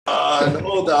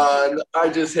hold on. I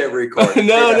just hit record.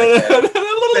 No.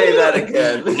 Say that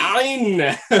again.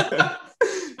 9.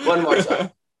 One more time.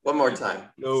 One more time.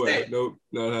 No way. Nope,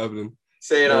 not happening.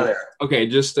 Say it on air. Okay,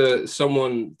 just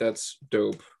someone that's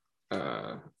dope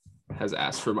has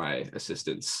asked for my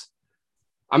assistance.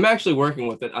 I'm actually working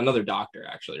with another doctor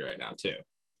actually right now too.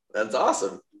 That's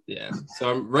awesome. Yeah.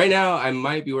 So right now I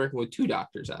might be working with 2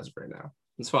 doctors as of right now.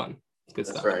 It's fun. It's good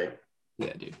stuff. That's right.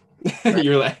 Yeah, dude.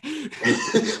 You're like,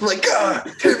 I'm like,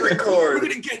 God, hit record. We're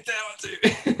gonna get that one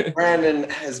too. Brandon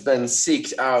has been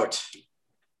seeked out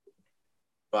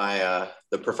by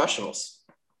the professionals.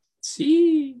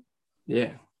 See,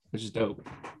 yeah, which is dope.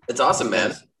 It's awesome,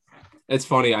 man. It's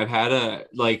funny. I've had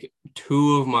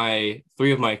 3 of my,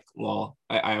 well,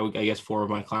 I guess 4 of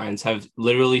my clients have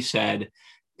literally said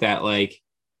that like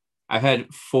I've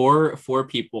had four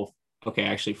people. Okay,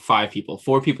 actually 5 people,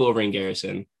 4 people over in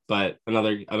Garrison, but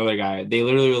another guy. They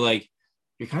literally were like,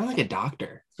 "You're kind of like a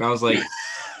doctor," and I was like,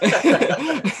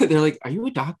 "They're like, are you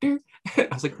a doctor?" I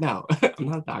was like, "No, I'm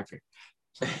not a doctor."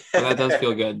 So, but that does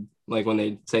feel good, like when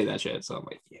they say that shit. So I'm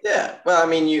like, yeah. Well, I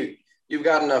mean, you've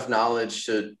got enough knowledge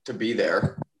to be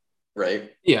there,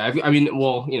 right? Yeah, I mean,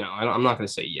 well, I'm not gonna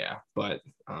say yeah, but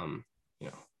I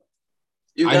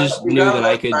just knew that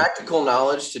I could practical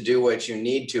knowledge to do what you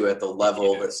need to at the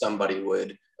level that somebody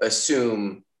would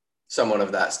assume someone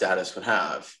of that status would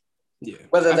have. Yeah.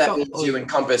 Whether that means you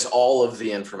encompass all of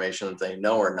the information that they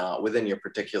know or not within your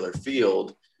particular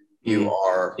field, you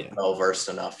are well versed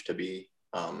enough to be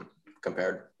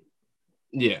compared.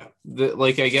 Yeah.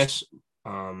 I guess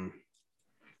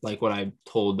like what I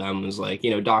told them was like,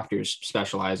 doctors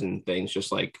specialize in things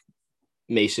just like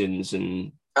masons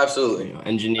and absolutely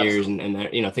engineers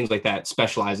and things like that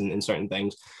specialize in certain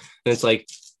things. And it's like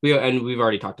we've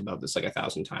already talked about this like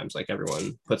 1,000 times. Like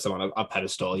everyone puts them on a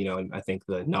pedestal, and I think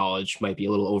the knowledge might be a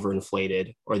little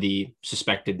overinflated, or the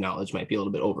suspected knowledge might be a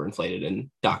little bit overinflated in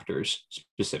doctors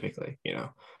specifically, Yeah.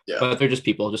 But they're just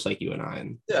people just like you and I.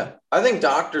 And yeah, I think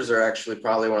doctors are actually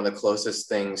probably one of the closest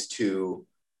things to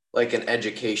like an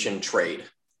education trade,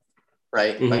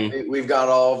 right? Mm-hmm. Like we've got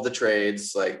all of the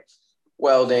trades, like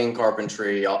welding,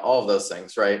 carpentry, all of those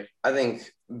things, right? I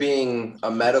think being a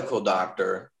medical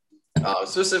doctor,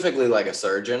 specifically like a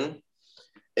surgeon,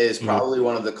 is probably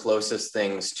one of the closest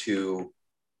things to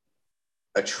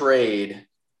a trade,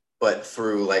 but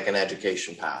through like an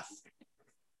education path.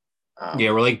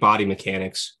 Yeah, we're like body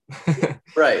mechanics.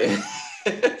 Right.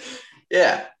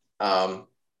 Yeah.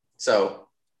 So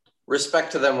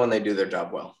respect to them when they do their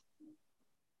job well.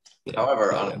 Yeah,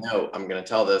 however, on a note, I'm going to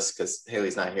tell this because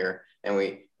Haley's not here, and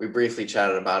we briefly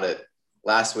chatted about it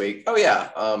last week. Oh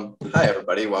yeah. Hi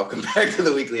everybody. Welcome back to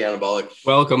the Weekly Anabolic.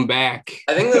 Welcome back.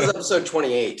 I think this is episode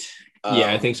 28.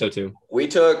 Yeah, I think so too. We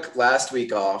took last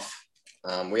week off.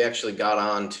 We actually got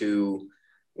on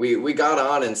we got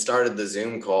on and started the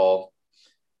Zoom call,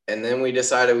 and then we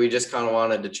decided we just kind of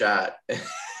wanted to chat.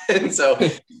 And so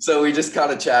we just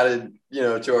kind of chatted,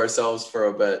 to ourselves for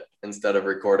a bit instead of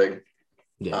recording.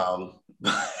 Yeah.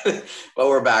 But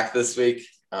we're back this week.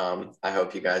 I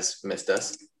hope you guys missed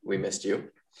us. We missed you.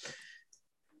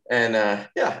 And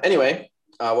anyway,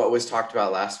 what was talked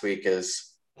about last week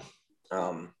is,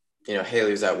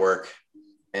 Haley was at work,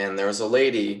 and there was a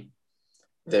lady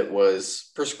that was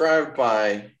prescribed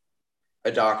by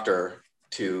a doctor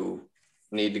to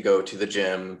need to go to the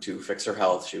gym to fix her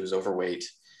health. She was overweight.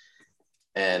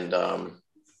 And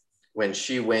when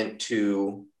she went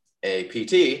to a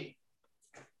PT,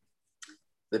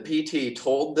 the PT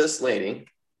told this lady,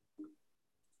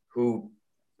 who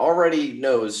already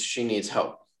knows she needs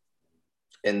help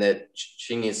and that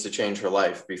she needs to change her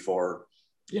life before,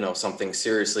 something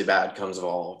seriously bad comes of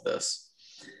all of this.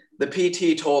 The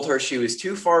PT told her she was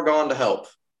too far gone to help,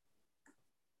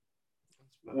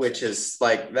 which is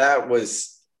like, that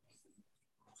was...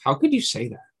 How could you say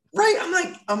that? Right. I'm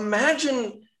like,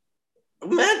 imagine,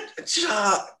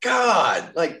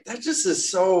 God, like that just is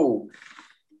so...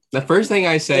 The first thing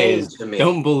I say is,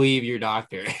 don't believe your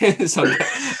doctor.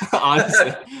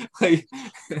 Honestly, like,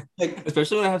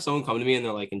 especially when I have someone come to me and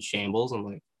they're like in shambles. I'm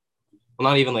like, well,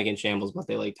 not even like in shambles, but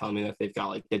they like tell me that they've got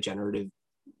like degenerative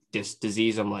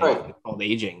disease. I'm like, It's called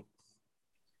aging.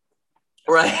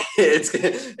 Right.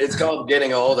 It's called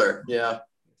getting older. Yeah.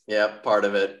 Yeah. Part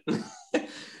of it.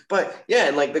 But yeah.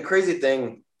 And like the crazy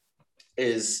thing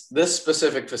is this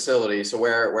specific facility. So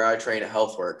where I train at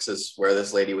HealthWorks is where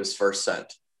this lady was first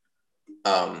sent.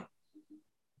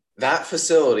 That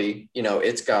facility,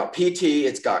 it's got PT,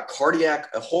 it's got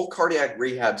a whole cardiac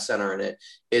rehab center in it.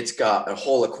 It's got a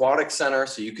whole aquatic center,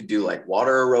 so you could do like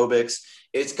water aerobics.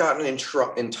 It's got an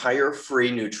entire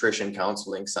free nutrition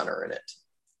counseling center in it.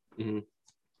 Mm-hmm.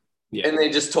 Yeah. And they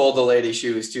just told the lady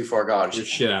she was too far gone. She's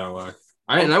shit out of luck.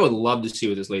 And I would love to see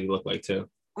what this lady looked like too.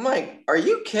 I'm like, are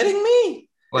you kidding me?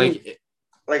 Like, and,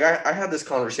 like I had this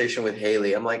conversation with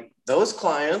Haley. I'm like, those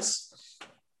clients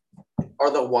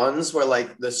are the ones where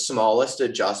like the smallest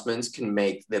adjustments can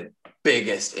make the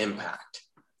biggest impact.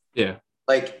 yeah.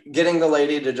 Like getting the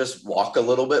lady to just walk a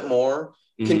little bit more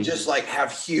can Mhm. just like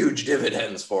have huge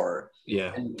dividends for her.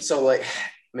 Yeah. And so like,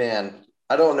 man,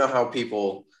 I don't know how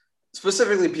people,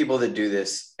 specifically people that do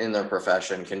this in their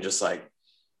profession, can just like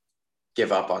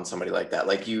give up on somebody like that.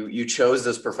 Like you chose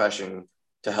this profession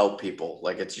to help people.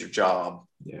 Like it's your job.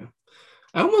 Yeah.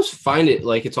 I almost find it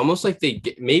like it's almost like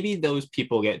maybe those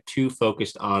people get too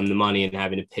focused on the money and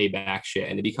having to pay back shit,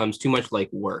 and it becomes too much like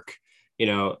work.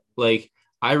 Like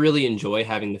I really enjoy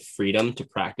having the freedom to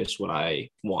practice what I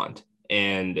want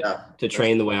and to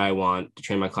train the way I want, to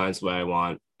train my clients the way I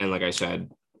want, and like I said,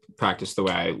 practice the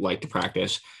way I like to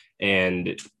practice.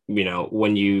 And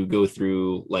when you go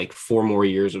through like 4 more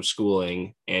years of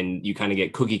schooling and you kind of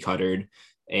get cookie cuttered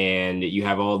and you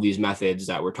have all these methods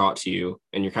that were taught to you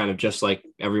and you're kind of just like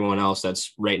everyone else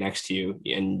that's right next to you,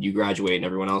 and you graduate and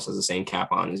everyone else has the same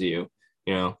cap on as you,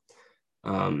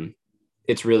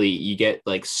 it's really, you get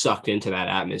like sucked into that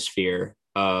atmosphere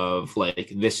of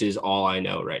like, this is all I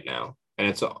know right now. And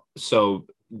it's so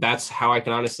that's how I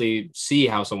can honestly see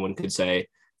how someone could say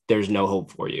there's no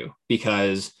hope for you,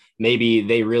 because maybe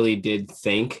they really did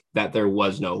think that there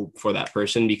was no hope for that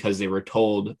person because they were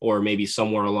told, or maybe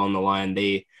somewhere along the line,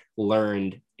 they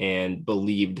learned and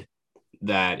believed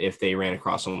that if they ran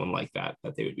across someone like that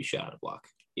they would be shit out of luck,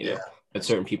 that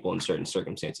certain people in certain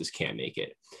circumstances can't make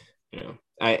it.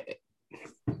 I,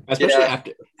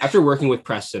 especially after working with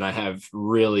Preston, I have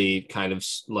really kind of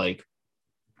like,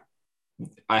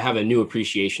 I have a new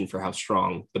appreciation for how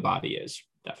strong the body is.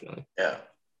 Definitely.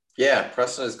 Yeah.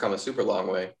 Preston has come a super long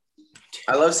way.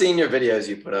 I love seeing your videos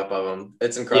you put up of him.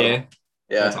 It's incredible.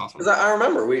 Yeah. That's awesome. Because I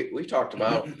remember we talked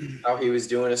about how he was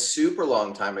doing a super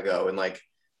long time ago, and like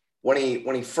when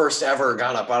he first ever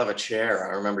got up out of a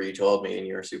chair, I remember you told me and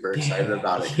you were super excited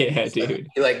about it. Yeah, dude.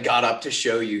 He like got up to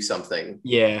show you something.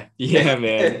 Yeah,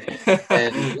 man.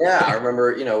 And I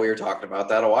remember, we were talking about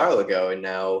that a while ago, and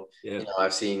now,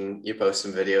 I've seen you post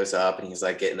some videos up and he's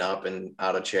like getting up and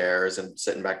out of chairs and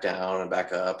sitting back down and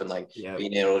back up and like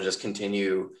being able to just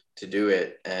continue to do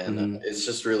it. And it's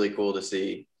just really cool to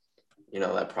see,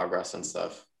 that progress and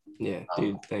stuff. Yeah,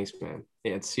 dude. Thanks, man.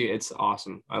 Yeah, it's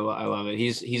awesome. I love it.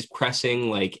 He's pressing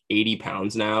like 80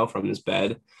 pounds now from his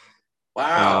bed.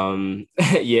 Wow.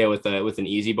 Yeah, with an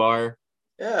easy bar.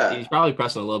 Yeah. He's probably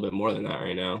pressing a little bit more than that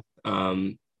right now.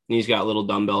 He's got little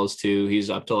dumbbells too. He's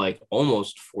up to like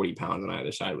almost 40 pounds on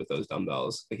either side with those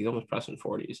dumbbells. Like he's almost pressing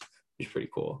 40s, which is pretty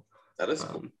cool. That is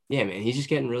cool. Yeah, man. He's just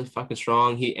getting really fucking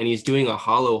strong. He's doing a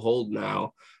hollow hold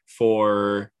now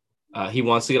for. He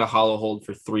wants to get a hollow hold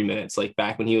for 3 minutes. Like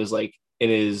back when he was like in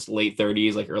his late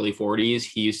 30s, like early 40s,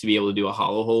 he used to be able to do a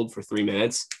hollow hold for 3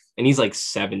 minutes, and he's like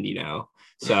 70 now.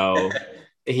 So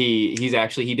he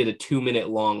did a 2-minute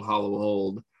long hollow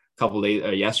hold a couple days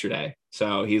yesterday.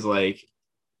 So he's like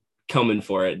coming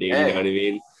for it, dude. You know what I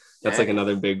mean? That's like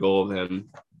another big goal of him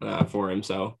for him.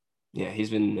 So yeah, he's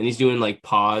doing like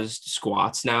paused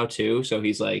squats now too. So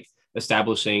he's like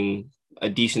establishing a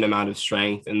decent amount of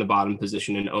strength in the bottom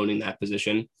position and owning that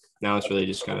position. Now it's really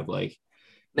just kind of like.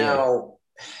 Now,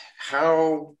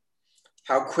 how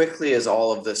quickly has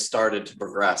all of this started to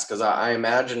progress? Because I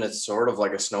imagine it's sort of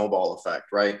like a snowball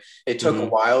effect, right? It took a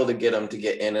while to get him to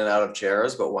get in and out of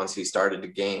chairs, but once he started to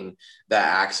gain that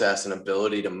access and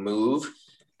ability to move,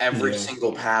 every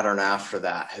single pattern after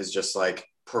that has just like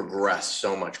progressed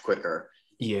so much quicker.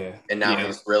 Yeah. And now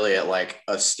he's really at like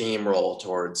a steamroll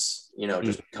towards,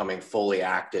 just becoming fully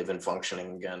active and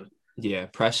functioning again. Yeah.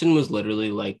 Preston was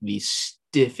literally like the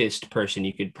stiffest person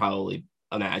you could probably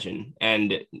imagine.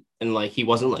 And like, he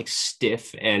wasn't like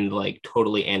stiff and like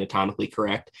totally anatomically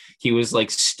correct. He was like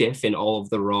stiff in all of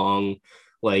the wrong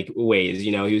like ways,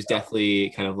 he was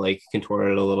definitely kind of like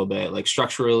contorted a little bit, like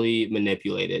structurally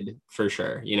manipulated for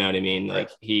sure. You know what I mean? Like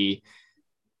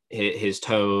his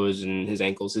toes and his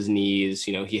ankles, his knees,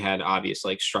 he had obvious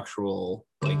like structural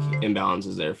like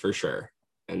imbalances there for sure.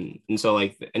 And so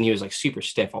like, and he was like super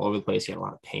stiff all over the place. He had a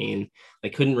lot of pain,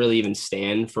 like couldn't really even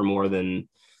stand for more than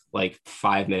like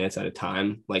 5 minutes at a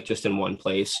time, like just in one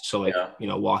place. So like,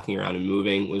 walking around and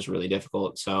moving was really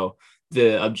difficult. So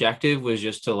the objective was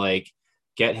just to like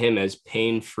get him as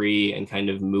pain-free and kind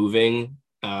of moving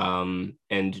and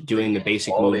doing the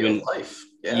basic movement.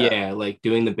 Like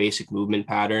doing the basic movement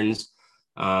patterns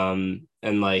and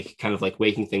like kind of like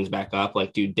waking things back up.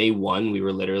 Like, dude, day one, we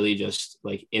were literally just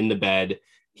like in the bed.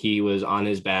 he was on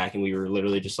his back and we were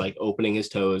literally just like opening his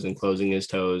toes and closing his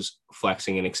toes,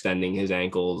 flexing and extending his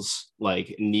ankles,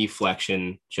 like knee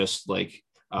flexion, just like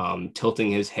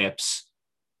tilting his hips,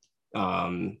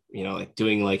 like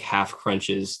doing like half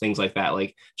crunches, things like that,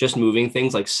 like just moving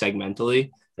things like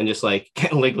segmentally and just like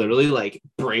like literally like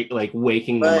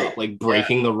waking them up, like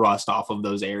breaking the rust off of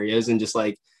those areas and just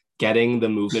like getting the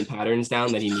movement patterns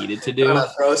down that he needed to do.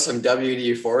 Throw some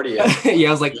WD-40 yeah,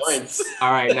 I was like,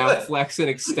 all right, now flex and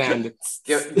extend.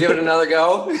 give it another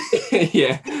go.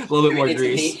 Yeah, a little bit more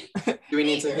grease. Do we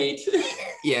need some heat?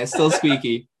 Yeah, still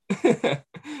squeaky.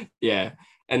 Yeah.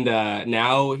 And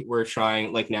now we're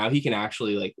trying, like now he can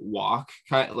actually like walk,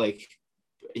 like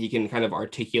he can kind of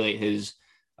articulate his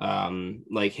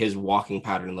like his walking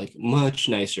pattern like much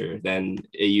nicer than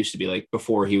it used to be. Like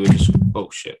before he would just, oh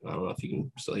shit, I don't know if you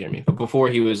can still hear me, but before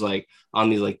he was like on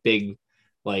these like big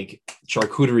like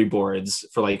charcuterie boards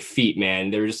for like feet,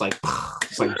 man. They were just like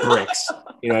bricks,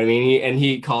 you know what I mean?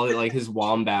 He called it like his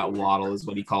wombat waddle is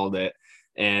what he called it.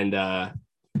 And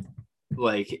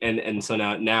like and so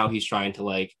now he's trying to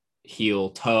like heel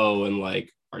toe and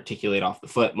like articulate off the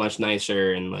foot much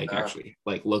nicer and like actually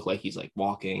like look like he's like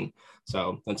walking.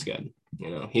 So that's good.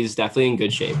 He's definitely in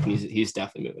good shape. He's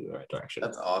definitely moving in the right direction.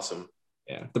 That's awesome.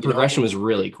 Yeah, the progression was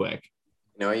really quick.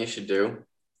 You know what you should do?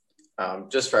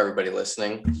 Just for everybody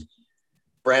listening,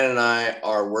 Brandon and I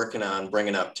are working on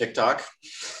bringing up TikTok.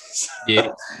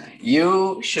 Yeah,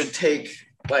 you should take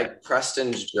like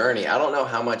Preston's journey. I don't know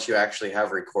how much you actually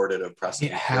have recorded of Preston's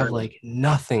journey. Have like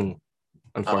nothing,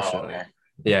 unfortunately. Okay.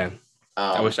 Yeah,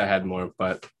 I wish I had more,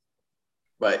 but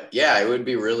yeah, it would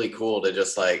be really cool to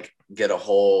just like get a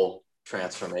whole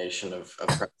transformation of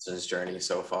Preston's journey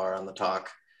so far on the talk.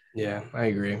 Yeah, I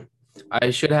agree. I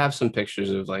should have some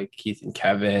pictures of like Keith and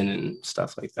Kevin and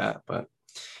stuff like that, but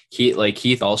Keith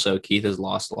has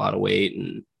lost a lot of weight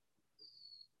and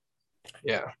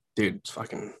yeah, dude, it's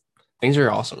fucking things are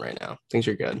awesome right now. Things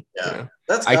are good. Yeah,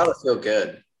 that's gotta feel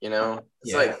good.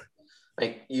 It's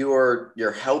like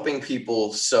you're helping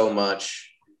people so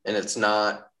much, and it's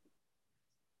not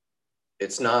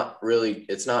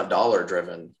dollar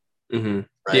driven. Mm-hmm.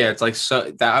 Right? Yeah, it's like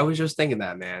so that I was just thinking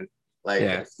that, man. Like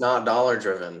it's not dollar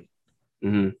driven.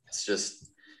 Mm-hmm. It's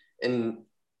just in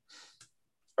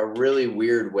a really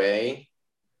weird way.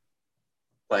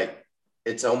 Like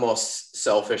it's almost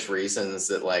selfish reasons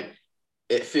that like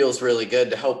it feels really good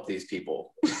to help these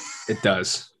people. It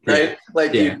does. Right? Yeah.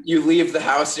 Like you leave the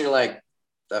house and you're like,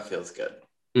 that feels good.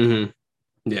 Mm-hmm.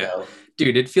 Yeah.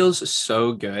 Dude, it feels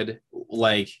so good.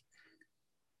 Like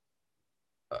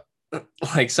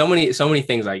so many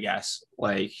things, I guess,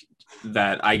 like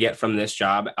that I get from this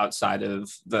job outside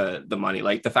of the money.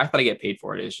 Like the fact that I get paid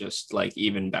for it is just like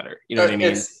even better. You know what I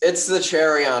mean? It's the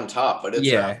cherry on top, but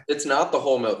it's not the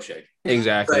whole milkshake.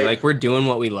 Exactly. Right? Like we're doing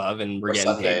what we love and we're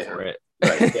getting paid for it.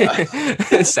 Right.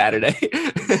 Yeah. Saturday.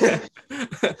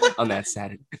 On that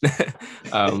Saturday.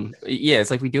 Yeah, it's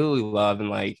like we do what we love. And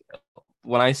like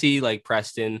when I see like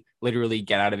Preston literally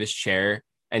get out of his chair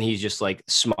and he's just like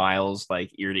smiles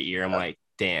like ear to ear, I'm like,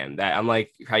 damn, that I'm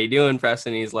like, how you doing,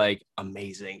 Preston? He's like,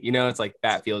 amazing. It's like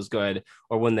that feels good.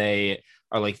 Or when they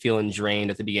are like feeling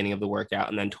drained at the beginning of the workout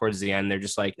and then towards the end they're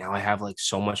just like, now I have like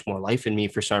so much more life in me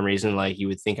for some reason. Like you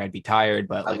would think I'd be tired,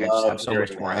 but like I just have so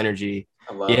much more energy.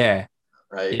 Yeah.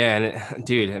 Right. Yeah. And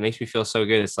dude, it makes me feel so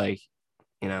good. It's like,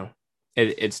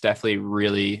 it's definitely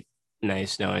really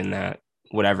nice knowing that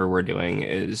whatever we're doing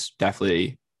is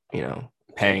definitely,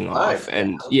 paying off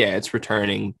and it's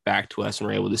returning back to us and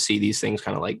we're able to see these things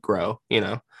kind of like grow,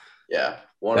 Yeah.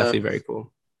 Definitely very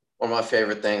cool. One of my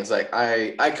favorite things, like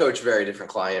I coach very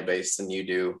different client base than you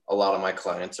do. A lot of my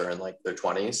clients are in like their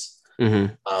 20s.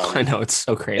 Mm-hmm. I know, it's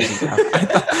so crazy. I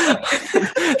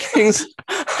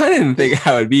didn't think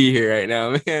I would be here right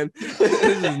now, man. This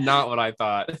is not what I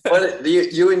thought. But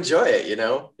you enjoy it,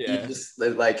 Yeah. You just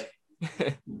like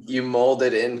you mold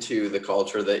it into the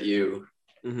culture that you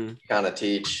kind of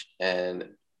teach and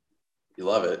you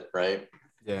love it, right?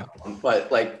 Yeah.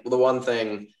 But like the one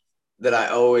thing that I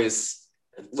always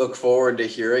look forward to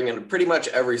hearing, and pretty much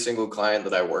every single client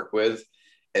that I work with,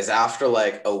 is after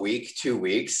like a week, 2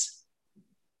 weeks,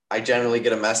 I generally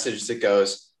get a message that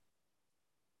goes,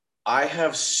 I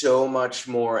have so much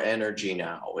more energy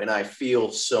now and I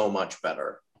feel so much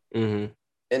better. Mm-hmm.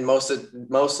 And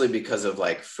mostly because of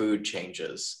like food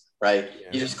changes, right? Yeah.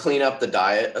 You just clean up the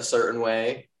diet a certain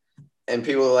way and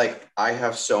people are like, I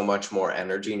have so much more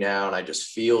energy now and I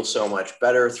just feel so much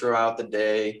better throughout the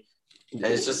day. And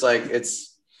it's just like,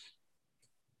 it's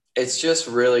just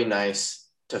really nice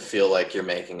to feel like you're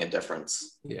making a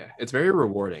difference. Yeah. It's very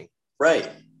rewarding. Right.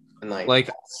 And like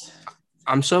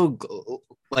I'm so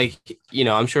like,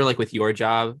 I'm sure like with your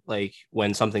job, like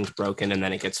when something's broken and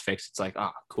then it gets fixed, it's like,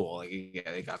 oh, cool. Like, yeah,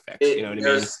 it got fixed. You know what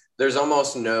I mean? There's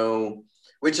almost no,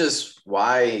 which is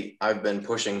why I've been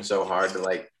pushing so hard to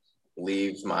like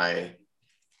leave my,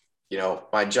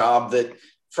 my job that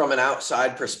from an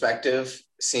outside perspective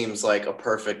seems like a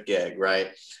perfect gig,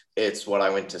 right? It's what I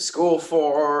went to school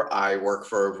for. I work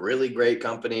for a really great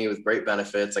company with great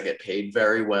benefits. I get paid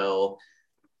very well.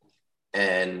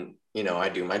 And, I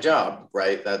do my job,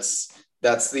 right? That's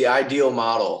the ideal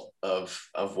model of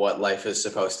what life is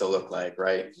supposed to look like,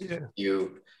 right? Yeah.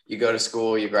 You go to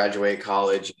school, you graduate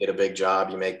college, you get a big job,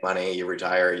 you make money, you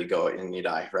retire, you go and you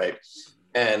die, right?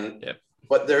 And Yep.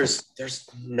 but there's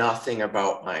nothing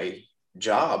about my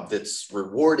job that's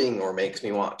rewarding or makes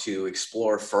me want to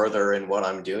explore further in what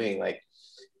I'm doing. Like,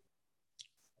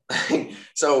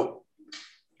 so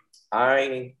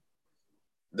I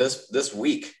this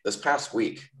past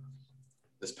week,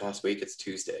 it's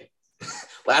Tuesday.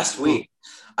 Last week,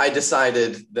 I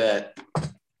decided that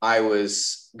I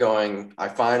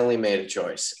finally made a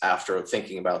choice after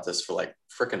thinking about this for like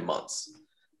freaking months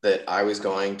that I was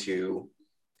going to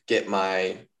get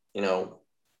my,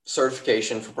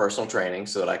 certification for personal training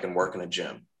so that I can work in a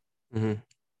gym. Mm-hmm.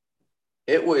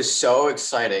 It was so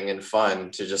exciting and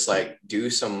fun to just like do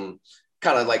some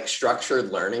kind of like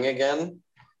structured learning again.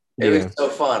 It was so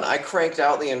fun. I cranked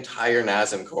out the entire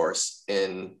NASM course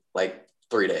in like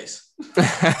 3 days.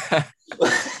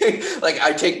 Like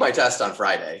I take my test on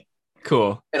Friday.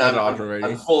 Cool. And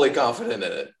I'm fully confident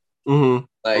in it. Mm-hmm.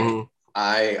 Like mm-hmm.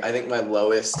 I think my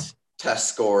lowest test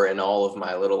score in all of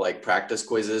my little like practice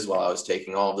quizzes while I was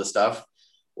taking all of the stuff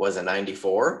was a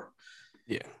 94.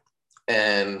 Yeah.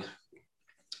 And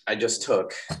I just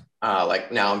took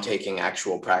like now I'm taking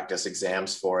actual practice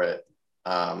exams for it.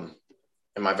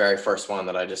 And my very first one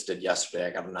that I just did yesterday,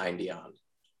 I got a 90 on.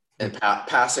 And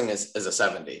passing is a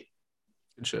 70.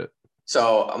 Good shit.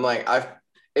 So I'm like,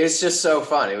 it's just so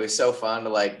fun. It was so fun to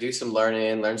like do some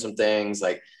learn some things,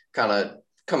 like kind of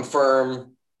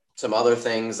confirm some other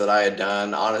things that I had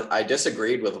done. I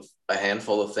disagreed with a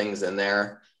handful of things in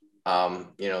there.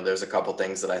 There's a couple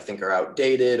things that I think are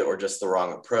outdated or just the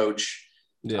wrong approach.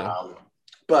 Yeah.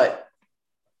 But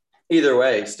either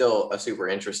way, still a super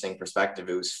interesting perspective.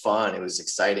 It was fun. It was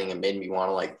exciting. It made me want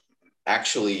to like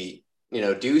actually,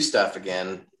 do stuff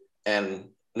again. And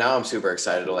now I'm super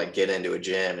excited to like get into a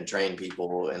gym and train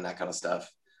people and that kind of stuff.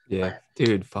 Yeah,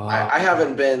 dude. I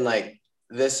haven't been like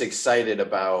this excited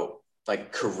about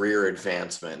like career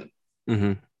advancement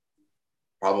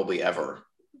probably ever.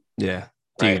 Yeah,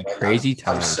 dude. Right? Like, crazy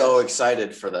time. I'm so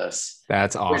excited for this.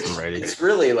 That's awesome, Brady. It's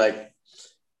really like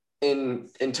in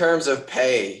terms of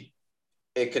pay,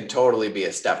 it could totally be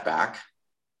a step back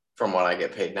from what I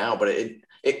get paid now. But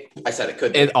I said it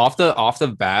could be. Off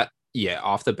the bat. Yeah,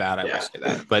 off the bat, I would say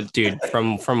that. But dude,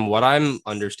 from what I'm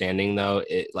understanding though,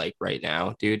 it like right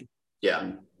now, dude.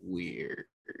 Yeah. Weird.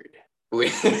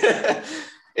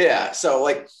 Yeah. So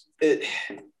like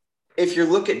if you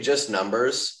look at just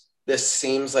numbers, this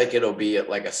seems like it'll be at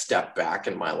like a step back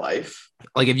in my life.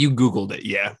 Like if you Googled it,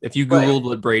 yeah. If you Googled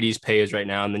what Brady's pay is right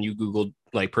now, and then you Googled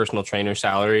like personal trainer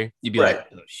salary, you'd be like,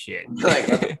 oh shit. Like,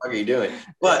 what the fuck are you doing?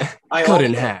 But I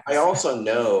also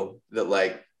know that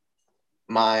like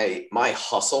my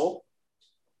hustle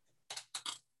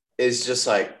is just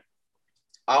like,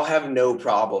 I'll have no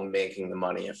problem making the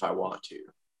money if I want to.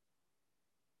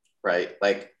 Right.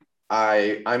 Like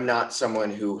I'm not someone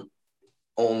who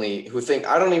I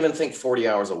don't even think 40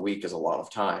 hours a week is a lot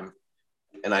of time.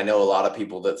 And I know a lot of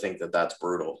people that think that that's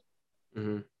brutal.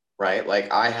 Mm-hmm. Right.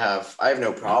 Like I have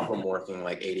no problem working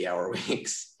like 80-hour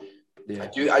weeks. Yeah.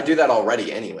 I do that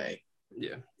already anyway.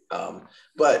 Yeah.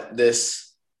 But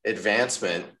this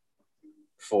advancement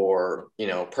for,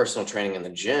 personal training in the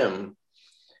gym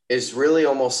is really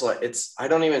almost like I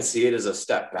don't even see it as a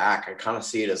step back. I kind of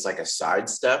see it as like a side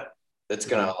step that's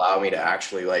going to allow me to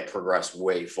actually like progress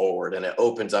way forward. And it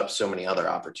opens up so many other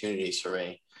opportunities for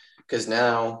me. Because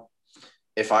now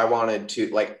if I wanted to,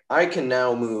 like, I can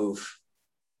now move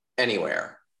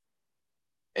anywhere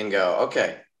and go,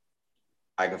 okay,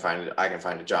 I can find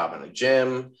a job in a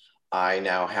gym. I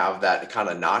now have that kind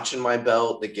of notch in my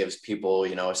belt that gives people,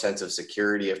 a sense of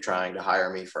security of trying to hire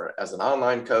me as an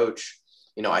online coach.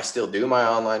 I still do my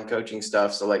online coaching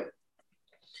stuff. So like,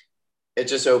 it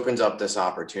just opens up this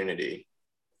opportunity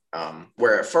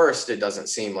where at first it doesn't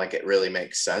seem like it really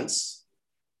makes sense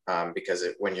because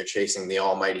when you're chasing the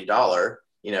almighty dollar,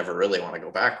 you never really want to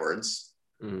go backwards.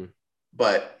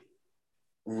 But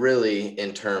really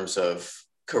in terms of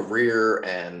career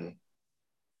and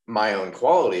my own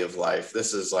quality of life,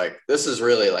 this is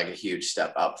really like a huge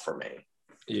step up for me.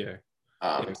 Yeah.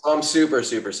 So I'm super,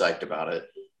 super psyched about it.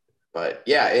 But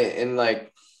yeah, and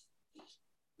like,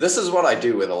 this is what I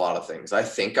do with a lot of things. I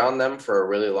think on them for a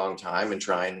really long time and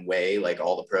try and weigh like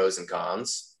all the pros and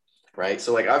cons, right?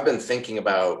 So like I've been thinking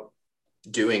about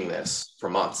doing this for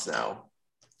months now.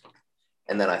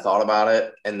 And then I thought about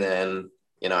it, and then,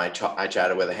 you know, I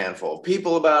chatted with a handful of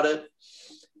people about it,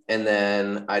 and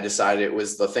then I decided it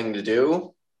was the thing to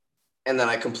do. And then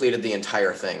I completed the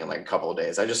entire thing in like a couple of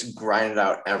days. I just grinded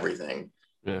out everything.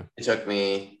 Yeah.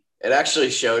 It actually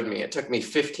showed me, it took me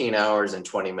 15 hours and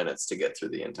 20 minutes to get through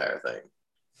the entire thing.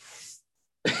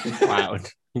 Wow.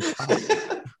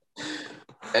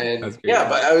 And yeah,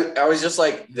 but I was just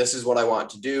like, this is what I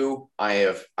want to do.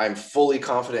 I'm fully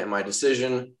confident in my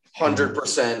decision.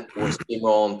 100% we're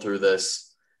steamrolling through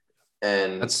this,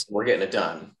 and we're getting it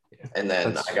done. And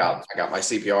then I got my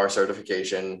CPR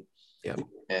certification. Yeah.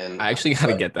 And I actually got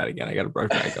to get that again. I got to brush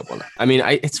back up on that. I mean,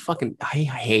 I hate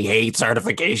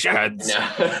certifications. No.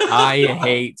 I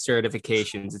hate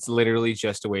certifications. It's literally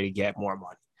just a way to get more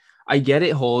money. I get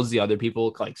it holds the other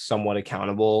people like somewhat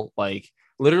accountable. Like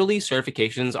literally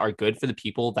certifications are good for the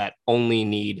people that only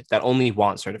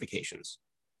want certifications.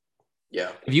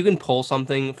 Yeah. If you can pull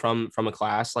something from a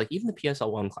class, like even the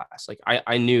PSL1 class, like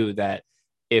I knew that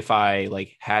if I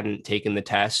like hadn't taken the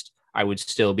test, I would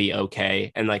still be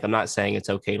okay. And like, I'm not saying it's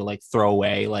okay to like throw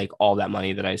away like all that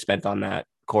money that I spent on that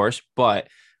course, but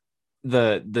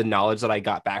the knowledge that I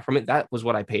got back from it, that was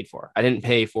what I paid for. I didn't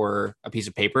pay for a piece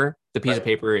of paper. The piece of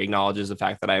paper acknowledges the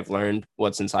fact that I've learned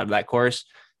what's inside of that course.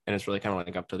 And it's really kind of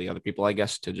like up to the other people, I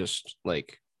guess, to just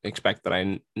like expect that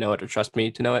I know it or trust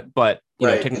me to know it. But, you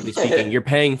know, technically speaking, you're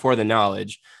paying for the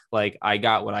knowledge. Like I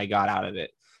got what I got out of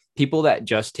it. People that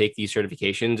just take these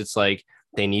certifications, it's like,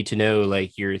 they need to know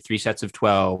like your 3 sets of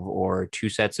 12 or 2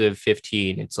 sets of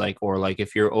 15. It's like, or like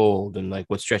if you're old and like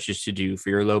what stretches to do for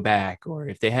your low back, or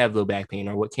if they have low back pain,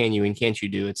 or what can you and can't you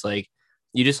do. It's like,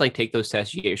 you just like take those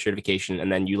tests, you get your certification, and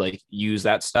then you like use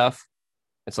that stuff.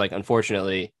 It's like,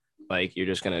 unfortunately, like you're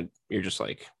just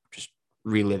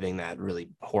reliving that really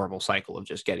horrible cycle of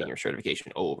just getting your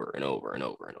certification over and over and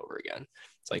over and over again.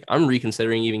 It's like, I'm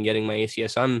reconsidering even getting my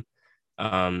ACSM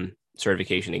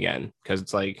certification again, because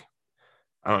it's like,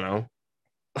 I don't know,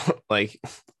 like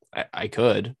I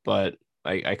could, but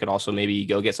I could also maybe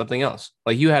go get something else.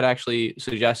 Like you had actually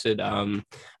suggested, I think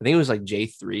it was like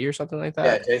J3 or something like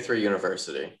that. Yeah, J3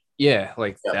 University. Yeah,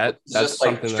 like that's just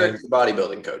something like strict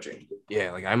bodybuilding coaching.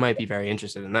 Yeah, like I might be very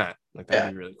interested in that. Like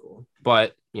that'd be really cool.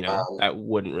 But you know, that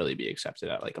wouldn't really be accepted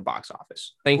at like a box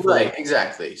office. Thankfully. Right,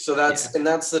 exactly. So that's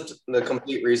the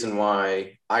complete reason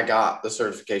why I got the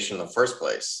certification in the first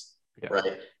place. Yeah.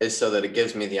 Right, is so that it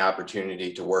gives me the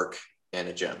opportunity to work in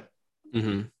a gym.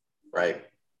 Mm-hmm. Right.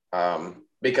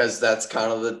 Because that's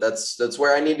kind of that's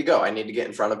where I need to go. I need to get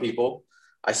in front of people.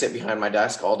 I sit behind my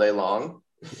desk all day long.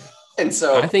 And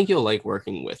so I think you'll like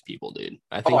working with people, dude.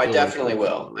 I definitely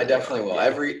will. I definitely will.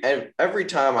 Every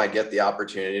time I get the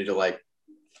opportunity to like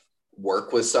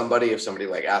work with somebody, if somebody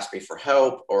like asks me for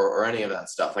help or any of that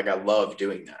stuff, like I love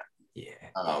doing that.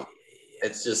 Yeah.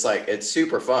 It's just like, it's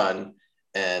super fun.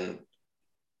 And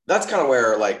that's kind of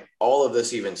where like all of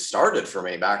this even started for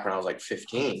me back when I was like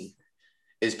 15,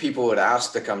 is people would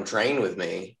ask to come train with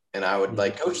me and I would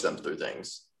like coach them through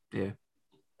things. Yeah.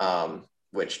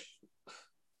 Which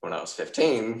when I was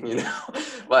 15, you know,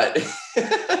 but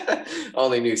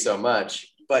only knew so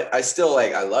much, but I still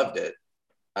like, I loved it.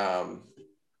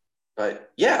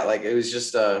 But yeah, like it was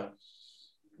just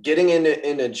getting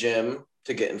in a gym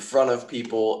to get in front of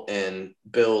people and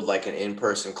build like an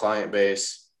in-person client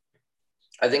base.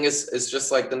 I think it's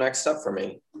just like the next step for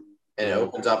me, and it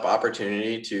opens up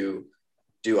opportunity to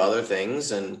do other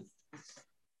things. And,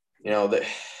 you know,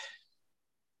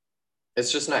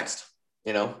 it's just next,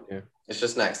 you know, it's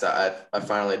just next. I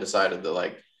finally decided that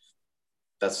like,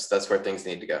 that's where things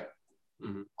need to go.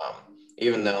 Mm-hmm.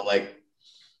 Even though like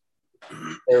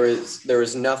there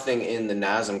was nothing in the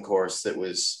NASM course that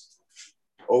was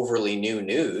overly new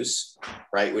news,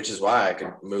 right? Which is why I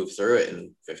could move through it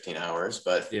in 15 hours.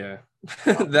 But yeah,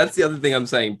 that's the other thing I'm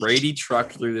saying. Brady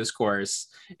trucked through this course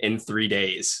in 3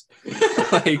 days.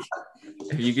 Like,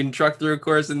 if you can truck through a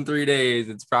course in 3 days,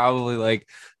 it's probably like,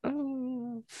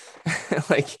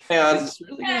 like, is this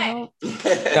really gonna help?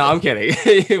 No, I'm kidding.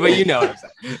 But you know what I'm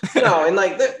saying. No, and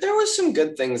like there was some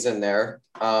good things in there.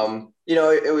 You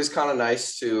know, it was kind of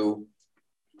nice to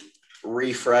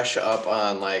refresh up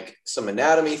on like some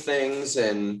anatomy things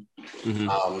and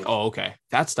oh, okay,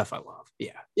 that stuff I love.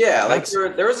 Yeah, like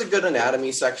there was a good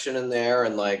anatomy section in there,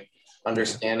 and like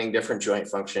understanding different joint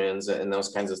functions and those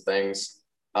kinds of things.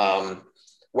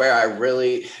 Where I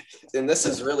really, and this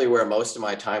is really where most of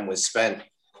my time was spent,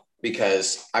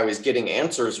 because I was getting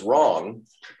answers wrong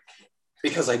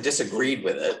because I disagreed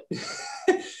with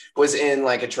it, was in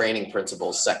like a training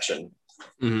principles section.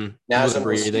 Mm-hmm. NASM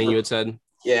breathing, you had said?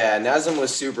 Yeah, NASM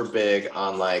was super big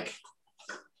on like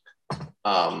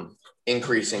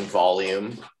increasing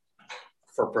volume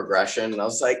for progression. And I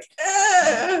was like,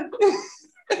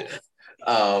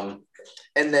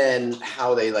 and then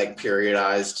how they like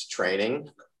periodized training.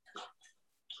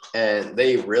 And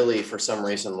they really, for some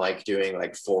reason, like doing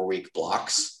like 4-week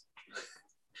blocks.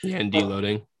 Yeah, and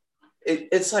deloading.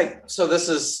 It's like, so this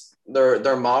is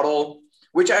their model,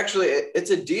 which actually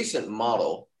it's a decent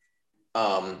model.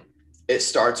 It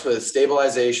starts with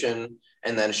stabilization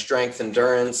and then strength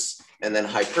endurance and then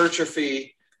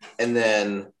hypertrophy and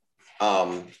then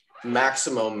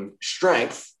maximum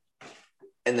strength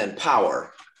and then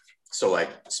power. So like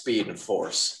speed and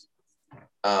force,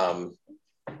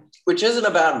 which isn't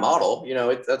a bad model. You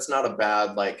know, that's not a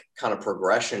bad like kind of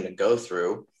progression to go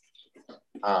through.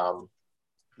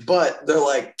 But they're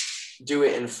like, do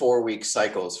it in 4-week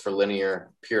cycles for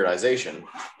linear periodization.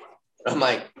 I'm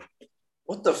like,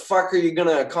 what the fuck are you going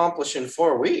to accomplish in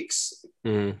 4 weeks?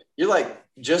 Mm-hmm. You're like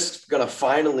just going to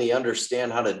finally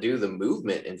understand how to do the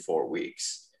movement in 4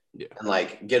 weeks. Yeah. And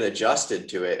like get adjusted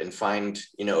to it and find,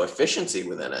 you know, efficiency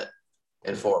within it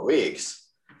in 4 weeks.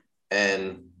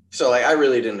 And so like, I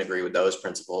really didn't agree with those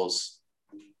principles.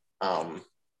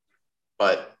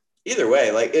 But either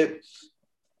way, like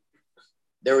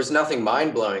there was nothing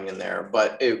mind blowing in there,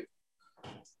 but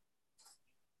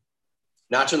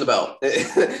notch in the belt.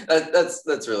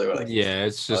 that's really what I can say.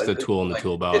 It's just a tool in the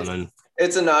tool belt.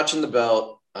 It's a notch in the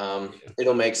belt.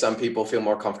 It'll make some people feel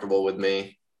more comfortable with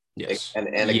me. Yes.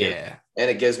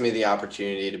 It gives me the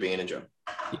opportunity to be in a gym.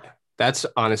 Yeah. That's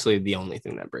honestly the only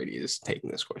thing that Brady is taking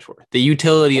this course for. The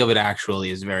utility of it actually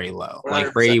is very low. 100%.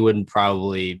 Like Brady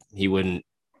wouldn't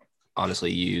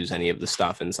honestly use any of the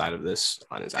stuff inside of this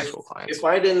on his actual clients. If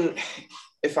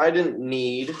I didn't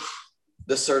need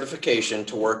the certification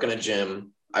to work in a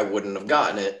gym, I wouldn't have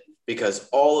gotten it, because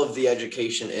all of the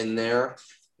education in there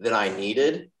that I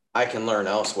needed, I can learn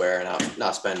elsewhere and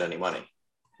not spend any money.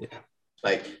 Yeah.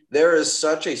 Like there is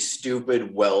such a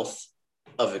stupid wealth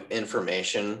of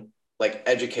information, like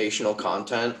educational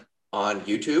content on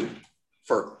YouTube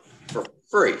for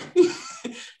free,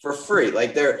 for free.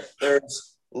 Like there's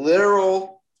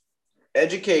literal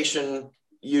education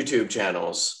YouTube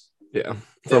channels. Yeah.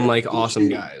 From like awesome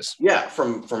guys. Yeah.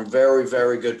 From very,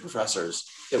 very good professors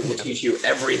that will teach you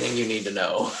everything you need to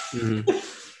know.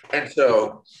 Mm-hmm. And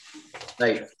so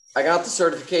like I got the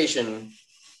certification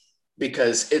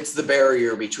because it's the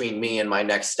barrier between me and my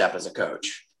next step as a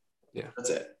coach. Yeah.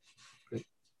 That's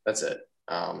it.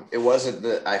 It wasn't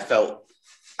that I felt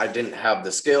I didn't have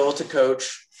the skill to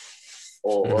coach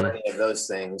or any of those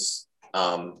things.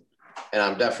 And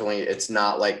I'm definitely, it's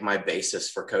not like my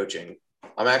basis for coaching.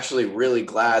 I'm actually really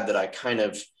glad that I kind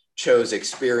of chose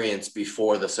experience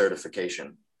before the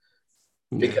certification,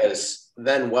 because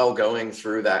then while going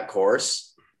through that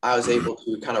course, I was able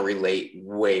to kind of relate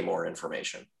way more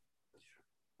information,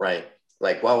 right?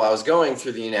 Like while I was going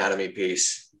through the anatomy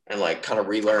piece and like kind of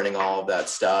relearning all of that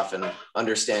stuff and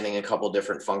understanding a couple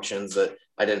different functions that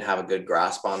I didn't have a good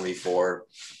grasp on before,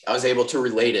 I was able to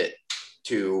relate it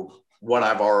to what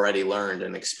I've already learned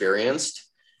and experienced.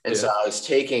 And so I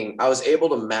was able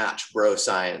to match bro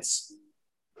science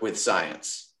with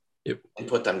science and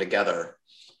put them together.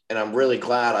 And I'm really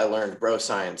glad I learned bro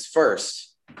science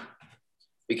first,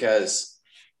 because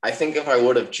I think if I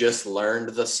would have just learned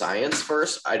the science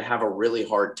first, I'd have a really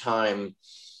hard time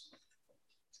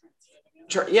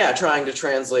trying to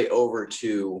translate over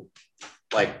to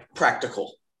like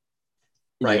practical.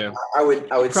 Right. Yeah. I would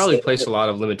probably place a lot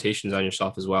of limitations on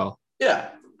yourself as well. Yeah.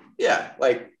 Yeah.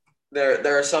 Like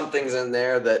there are some things in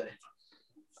there that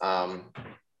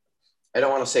I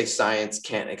don't want to say science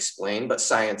can't explain, but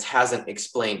science hasn't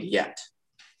explained yet.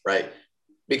 Right.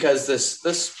 Because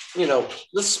this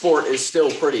sport is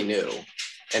still pretty new,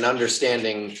 and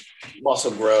understanding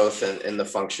muscle growth and the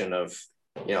function of,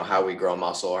 you know, how we grow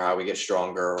muscle or how we get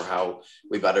stronger or how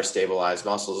we better stabilize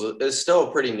muscles is still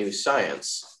a pretty new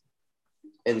science.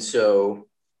 And so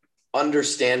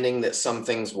understanding that some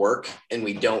things work and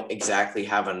we don't exactly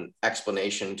have an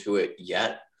explanation to it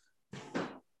yet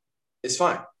is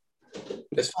fine.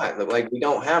 It's fine. Like we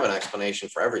don't have an explanation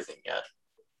for everything yet.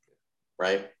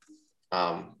 Right.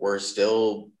 We're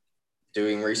still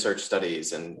doing research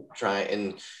studies and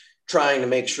trying to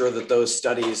make sure that those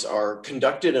studies are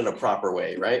conducted in a proper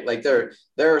way, right? Like there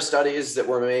are studies that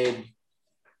were made,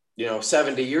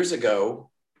 70 years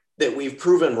ago that we've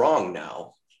proven wrong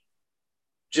now.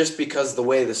 just because the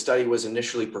way the study was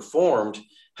initially performed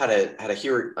had a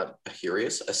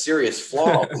serious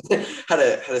flaw had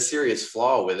a serious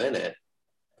flaw within it,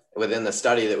 within the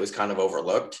study, that was kind of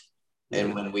overlooked.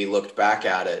 And when we looked back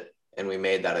at it and we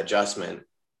made that adjustment,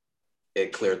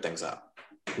 it cleared things up.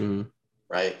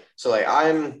 Right. So like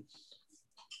I'm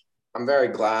very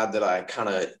glad that I kind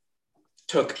of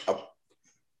took a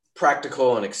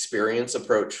practical and experience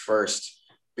approach first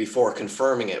before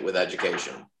confirming it with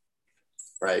education.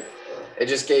 Right. It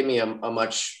just gave me a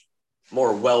much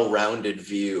more well-rounded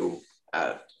view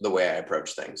at the way I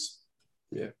approach things.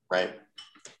 Yeah. Right.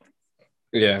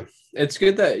 Yeah. It's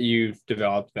good that you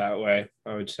developed that way,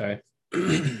 I would say.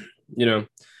 You know,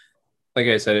 like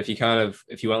I said, if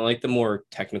you went like the more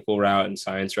technical route and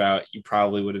science route, you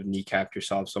probably would have kneecapped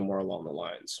yourself somewhere along the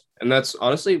lines. And that's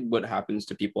honestly what happens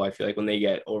to people, I feel like, when they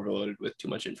get overloaded with too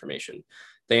much information.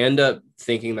 They end up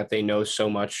thinking that they know so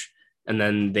much, and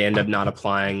then they end up not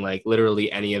applying like literally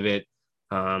any of it.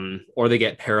 Or they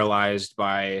get paralyzed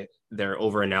by their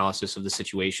overanalysis of the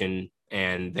situation,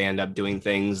 and they end up doing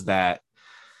things that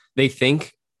they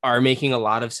think are making a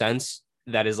lot of sense,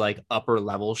 that is like upper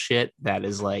level shit, that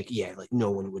is like, yeah, like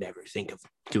no one would ever think of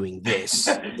doing this,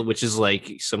 which is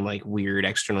like some like weird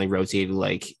externally rotated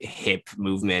like hip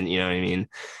movement, you know what I mean?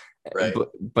 Right.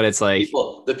 But it's like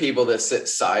the people that sit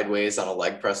sideways on a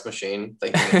leg press machine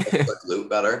thinking they look glute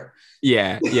better.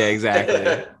 Yeah,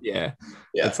 exactly. Yeah.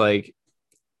 It's like,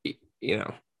 you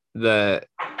know,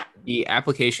 the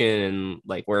application and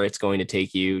like where it's going to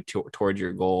take you towards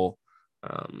your goal,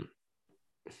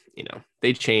 you know,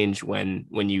 they change when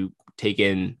you take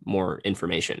in more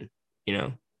information, you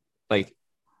know, like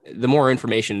the more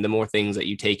information, the more things that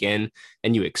you take in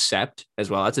and you accept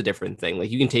as well. That's a different thing. Like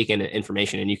you can take in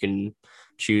information and you can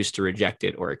choose to reject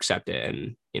it or accept it.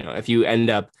 And, you know, if you end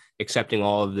up accepting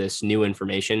all of this new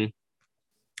information,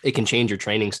 it can change your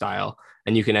training style,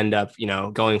 and you can end up, you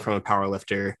know, going from a power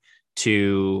lifter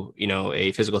to, you know,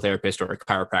 a physical therapist or a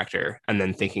chiropractor, and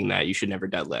then thinking that you should never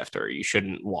deadlift or you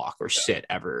shouldn't walk or sit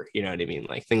ever. You know what I mean?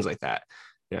 Like things like that.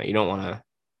 You know, you don't want to,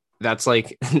 that's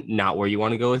like not where you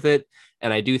want to go with it.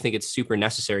 And I do think it's super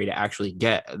necessary to actually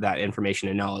get that information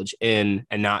and knowledge in,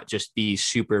 and not just be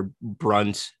super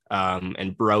brunt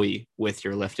and broy with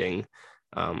your lifting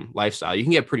lifestyle. You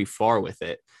can get pretty far with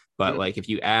it, but like if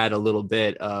you add a little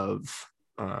bit of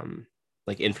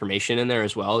like information in there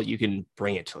as well, you can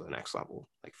bring it to the next level.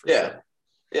 Like for sure.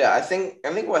 Yeah. I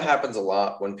think what happens a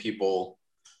lot when people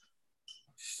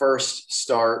first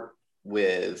start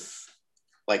with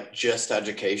like just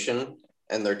education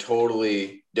and they're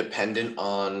totally dependent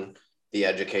on the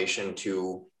education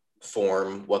to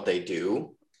form what they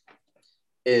do,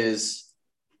 is,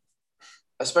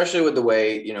 especially with the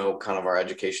way, you know, kind of our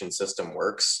education system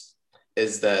works,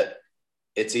 is that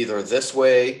it's either this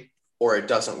way or it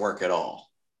doesn't work at all,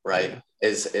 right? Yeah.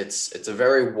 It's a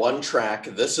very one track.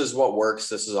 This is what works.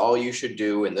 This is all you should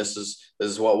do. And this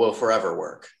is what will forever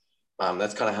work.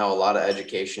 That's kind of how a lot of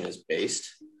education is based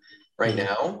right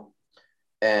now.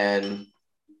 And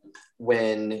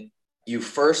when you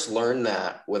first learn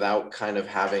that without kind of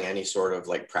having any sort of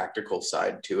like practical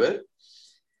side to it,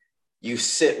 you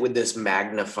sit with this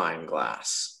magnifying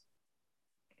glass.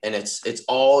 And it's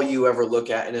all you ever look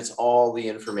at, and it's all the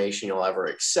information you'll ever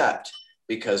accept,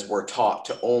 because we're taught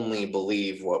to only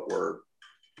believe what we're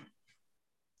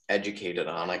educated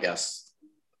on, I guess,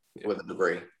 with a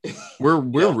degree. We're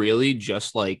really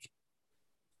just like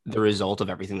the result of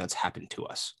everything that's happened to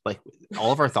us. Like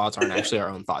all of our thoughts aren't actually our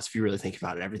own thoughts. If you really think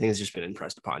about it, everything has just been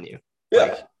impressed upon you.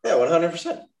 Yeah. Like,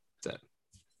 100%. That's it.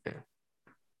 Yeah.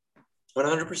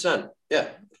 100%. Yeah.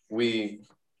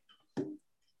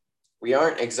 We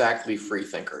aren't exactly free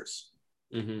thinkers,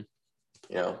 you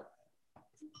know,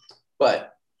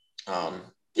 but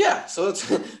yeah, so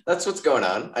that's what's going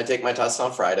on. I take my test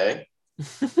on Friday.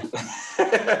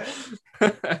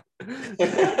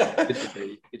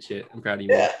 Good shit. I'm proud of you.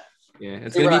 Yeah,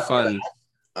 it's gonna be fun.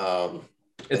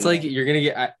 It's like you're gonna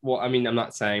get, well, I mean, I'm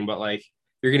not saying, but like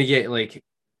you're gonna get like,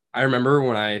 I remember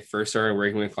when I first started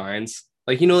working with clients,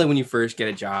 like, you know, like when you first get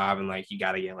a job and like you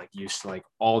got to get like used to like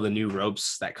all the new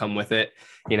ropes that come with it,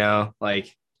 you know,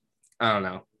 like, I don't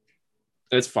know.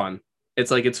 It's fun.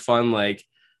 It's fun, like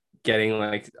getting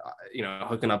like, you know,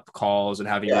 hooking up calls and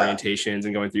having orientations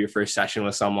and going through your first session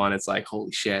with someone. It's like,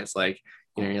 holy shit. It's like,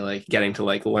 you know, you're like getting to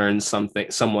like learn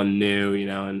someone new, you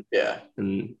know, and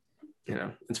you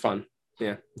know, it's fun.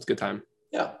 Yeah. It's a good time.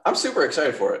 Yeah. I'm super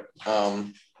excited for it.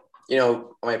 You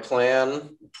know, my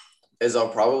plan is I'll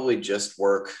probably just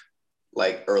work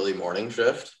like early morning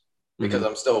shift, because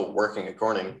I'm still working at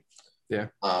Corning. Yeah.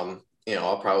 You know,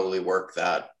 I'll probably work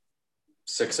that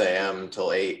 6 a.m.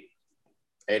 till 8.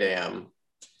 8 a.m.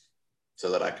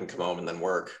 so that I can come home and then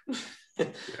work.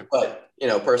 But,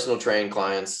 personal train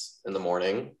clients in the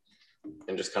morning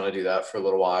and just kind of do that for a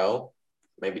little while,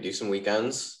 maybe do some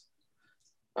weekends.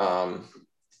 And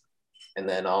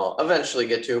then I'll eventually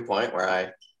get to a point where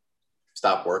I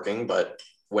stop working. But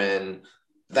when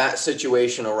that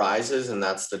situation arises and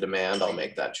that's the demand, I'll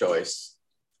make that choice.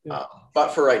 Yeah.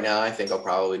 But for right now, I think I'll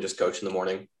probably just coach in the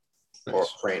morning.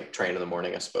 Nice. Or train in the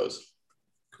morning, I suppose.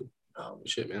 Cool.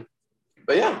 Shit, man.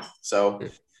 But yeah, so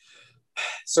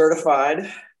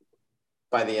certified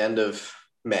by the end of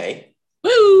May.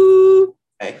 Woo!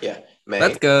 May.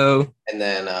 Let's go. And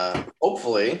then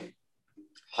hopefully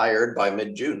hired by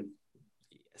mid-June.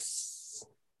 Yes.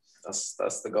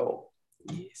 That's the goal.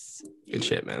 Yes. Good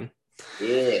shit, man.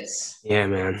 Yes. Yeah,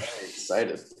 man. I'm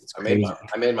excited. Crazy.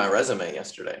 I made my resume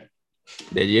yesterday.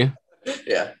 Did you?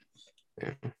 Yeah.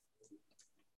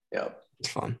 It's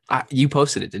fun. You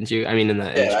posted it, didn't you? I mean, in the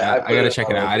chat. I gotta check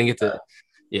it out. I didn't get to.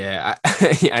 Yeah,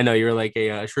 I know you were like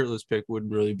a shirtless pic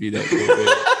wouldn't really be that cool.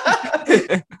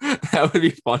 That would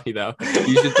be funny though.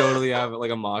 You should totally have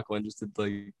like a mock one just to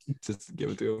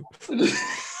give it to him.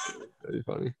 That'd be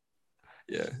funny.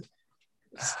 Yeah.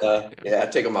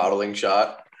 Take a modeling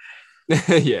shot.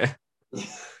 Yeah.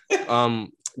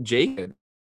 Jacob,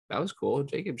 that was cool.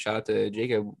 Jacob, shout out to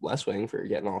Jacob Westwing for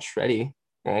getting all shreddy,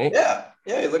 right? Yeah,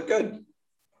 he looked good.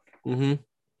 Mm-hmm.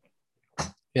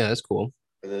 Yeah, that's cool.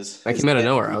 I came out of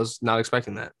nowhere. I was not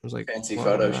expecting that. I was like, fancy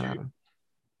photo shoot.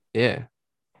 Yeah.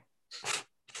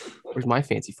 Where's my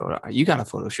fancy photo? You got a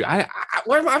photo shoot.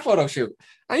 Where's my photo shoot?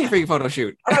 I need a freaking photo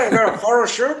shoot. I don't got a photo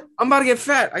shoot. I'm about to get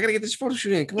fat. I gotta get this photo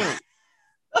shoot in. Come on.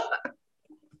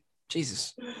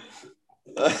 Jesus.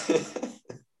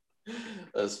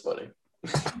 That's funny.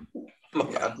 I'm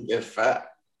about to get fat.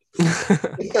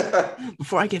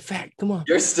 Before I get fat, come on.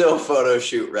 You're still photo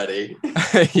shoot ready.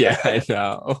 Yeah, I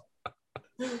know.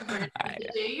 The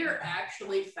day you're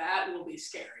actually fat will be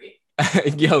scary.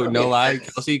 Yo, no lie.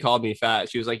 Kelsey called me fat.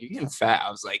 She was like, "You're getting fat." I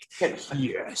was like,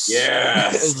 "Yes."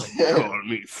 Yes. Call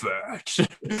me fat.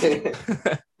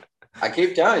 I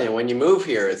keep telling you, when you move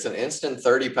here, it's an instant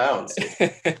 30 pounds.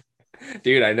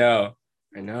 Dude, I know.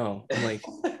 I'm like,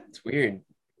 it's weird.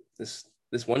 This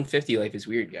 150 life is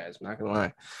weird, guys. I'm not gonna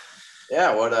lie.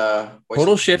 Yeah. What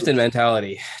total shift in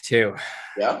mentality too.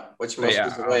 Yeah. Which most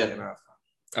people win?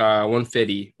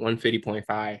 150,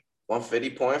 150.5.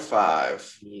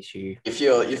 150.5. You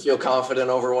feel confident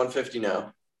over 150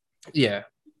 now? Yeah,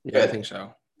 I think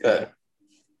so. Good.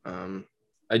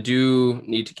 I do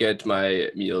need to get my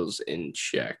meals in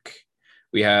check.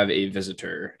 We have a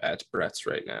visitor at Brett's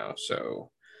right now, so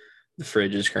the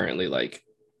fridge is currently like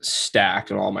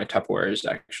stacked, and all my Tupperware is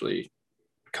actually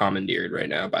commandeered right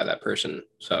now by that person.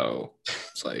 So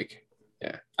it's like,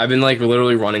 yeah, I've been like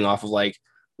literally running off of like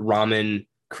ramen,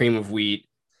 cream of wheat,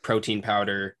 protein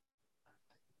powder.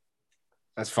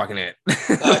 That's fucking it.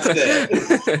 That's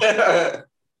it.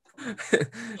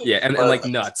 Yeah, and like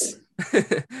nuts.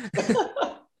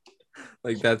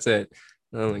 Like that's it.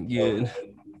 Oh my god.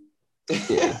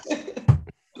 Yeah.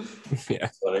 Yeah.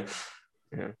 Funny.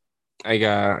 Yeah. I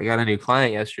got a new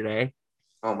client yesterday.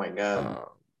 Oh my god.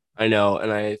 I know,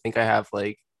 and I think I have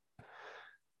like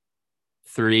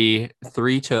three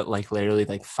to like literally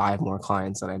like 5 more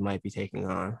clients that I might be taking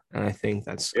on, and I think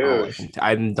that's all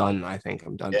I'm done. I think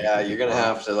I'm done. Yeah, you're gonna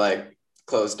have to like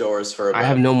close doors for a bit. I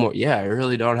have no more. Yeah, I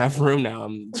really don't have room now.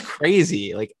 It's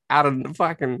crazy, like out of the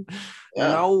fucking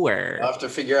nowhere. You'll have to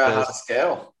figure out how to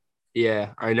scale. Yeah,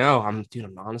 I know. I'm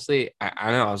honestly,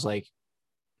 I know.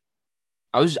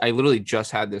 I literally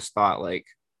just had this thought, like,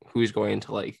 who's going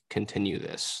to like continue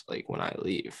this, like when I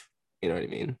leave? You know what I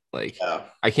mean? Like,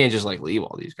 I can't just like leave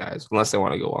all these guys unless they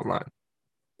want to go online.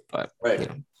 But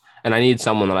and I need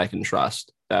someone that I can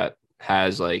trust that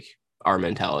has like our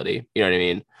mentality. You know what I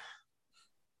mean?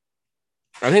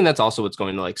 I think that's also what's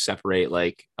going to like separate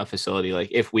like a facility,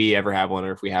 like if we ever have one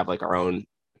or if we have like our own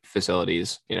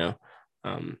facilities,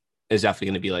 is definitely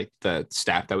going to be like the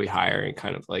staff that we hire and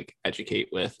kind of like educate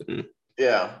with. And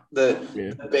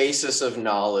the basis of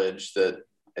knowledge that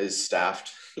is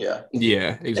staffed. Yeah,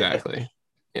 exactly.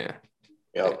 Yeah.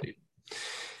 Yeah,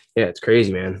 it's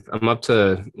crazy, man. I'm up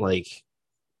to like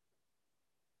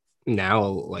now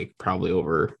like probably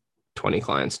over 20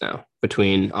 clients now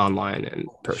between online and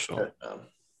personal.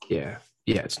 Yeah,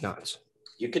 it's nuts.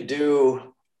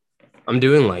 I'm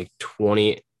doing like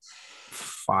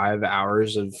 25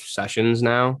 hours of sessions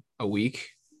now a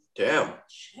week. Damn.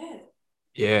 Shit.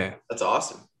 Yeah. That's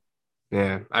awesome.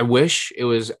 Yeah. I wish it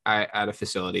was at a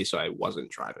facility so I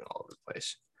wasn't driving all over the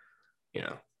place.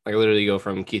 Like I literally go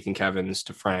from Keith and Kevin's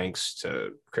to Frank's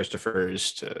to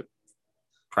Christopher's to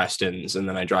Preston's, and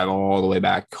then I drive all the way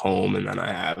back home, and then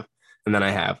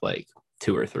I have like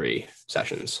 2 or 3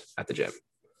 sessions at the gym,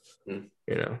 you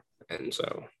know? And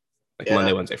so like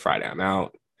Monday, Wednesday, Friday, I'm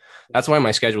out. That's why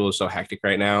my schedule is so hectic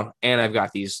right now. And I've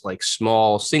got these like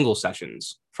small single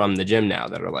sessions from the gym now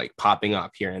that are like popping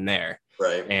up here and there.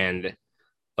 Right. And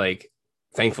like,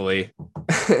 thankfully,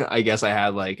 I guess I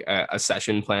had like a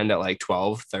session planned at like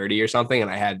 12:30 or something.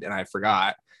 And I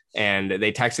forgot. And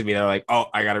they texted me. They're like, "Oh,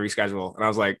 I got to reschedule." And I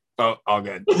was like, "Oh, all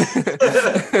good."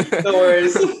 No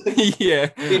worries. Yeah.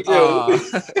 Me too.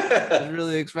 I was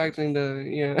really expecting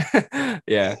to,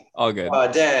 yeah, all good.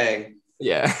 Oh, dang.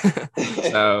 Yeah.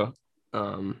 So,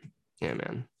 yeah,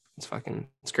 man,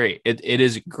 it's great. It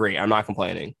is great. I'm not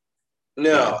complaining.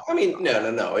 No, Yeah. I mean,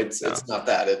 no. It's not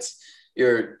that. It's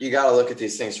you got to look at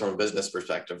these things from a business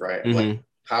perspective, right? Mm-hmm. Like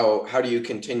how do you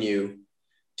continue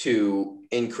to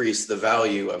increase the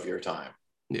value of your time?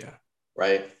 Yeah.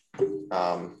 Right.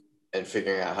 And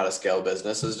figuring out how to scale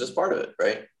business is just part of it,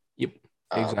 right? Yep.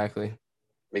 Exactly.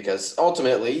 Because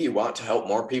ultimately you want to help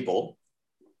more people.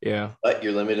 Yeah. But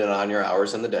you're limited on your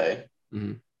hours in the day.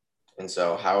 Mm-hmm. And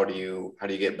so how do you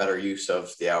get better use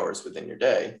of the hours within your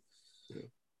day?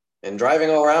 And driving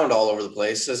around all over the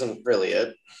place isn't really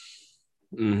it.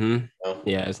 Mm-hmm.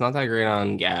 Yeah, it's not that great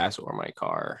on gas or my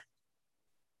car.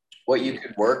 What you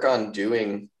could work on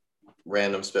doing,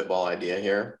 random spitball idea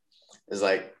here, is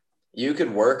like you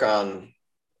could work on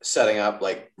setting up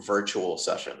like virtual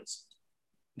sessions.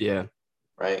 Yeah.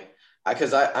 Right.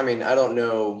 Because I mean, I don't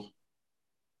know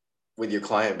with your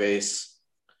client base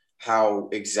how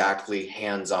exactly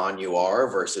hands-on you are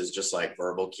versus just like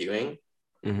verbal cueing.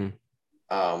 Mm-hmm.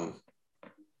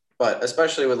 But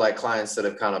especially with like clients that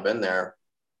have kind of been there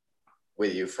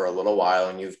with you for a little while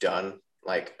and you've done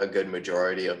like a good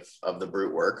majority of the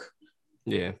brute work.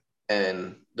 Yeah.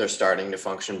 And they're starting to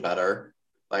function better.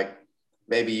 Like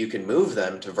maybe you can move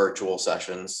them to virtual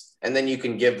sessions and then you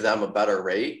can give them a better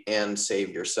rate and save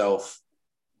yourself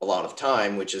a lot of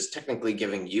time, which is technically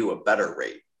giving you a better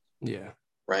rate. Yeah.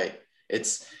 Right.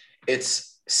 It's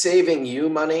saving you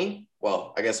money.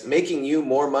 Well, I guess making you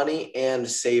more money and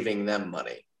saving them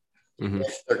money. Mm-hmm.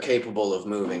 If they're capable of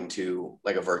moving to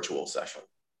like a virtual session.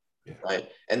 Yeah. Right.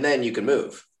 And then you can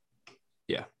move.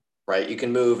 Yeah. Right. You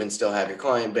can move and still have your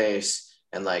client base.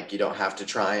 And like, you don't have to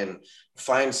try and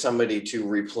find somebody to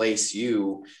replace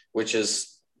you, which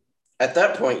is at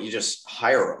that point, you just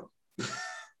hire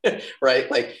them. Right.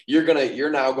 Like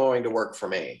you're now going to work for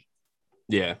me.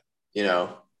 Yeah. You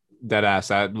know,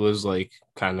 that was like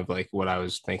kind of like what I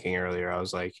was thinking earlier. I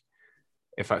was like,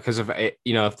 if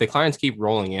the clients keep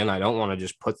rolling in, I don't want to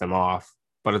just put them off,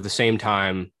 but at the same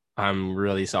time, I'm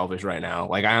really selfish right now.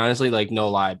 Like I honestly, like no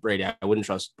lie, Brady, I wouldn't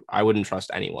trust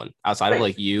anyone outside of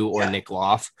like you or Nick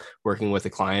Loff working with a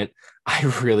client. I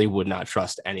really would not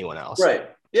trust anyone else. Right.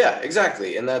 Yeah,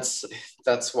 exactly. And that's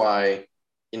why,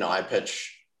 I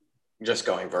pitch just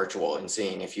going virtual and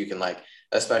seeing if you can like,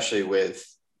 especially with,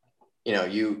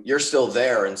 you're still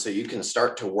there. And so you can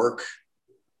start to work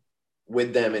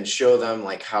with them and show them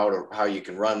like how you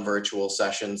can run virtual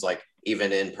sessions, like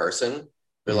even in person.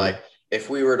 But like, if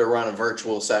we were to run a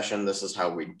virtual session, this is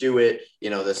how we do it.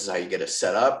 This is how you get it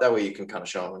set up. That way you can kind of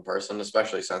show them in person,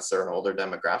 especially since they're an older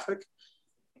demographic.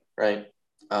 Right.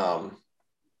 And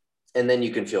then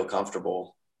you can feel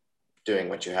comfortable doing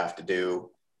what you have to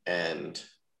do and,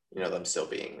 them still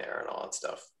being there and all that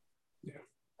stuff.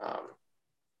 Yeah.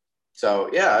 So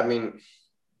yeah, I mean,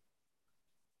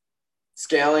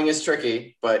 scaling is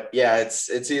tricky, but yeah,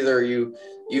 it's either you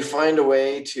find a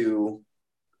way to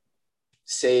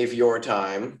save your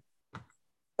time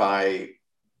by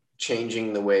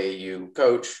changing the way you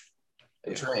coach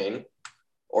and train,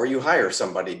 or you hire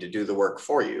somebody to do the work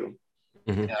for you.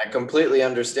 Mm-hmm. And I completely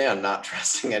understand not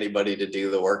trusting anybody to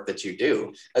do the work that you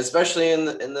do, especially in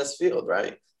this field,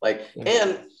 right? Like,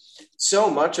 and so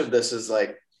much of this is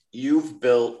like, you've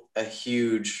built a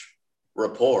huge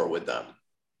rapport with them.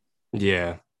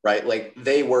 Yeah. Right. Like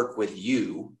they work with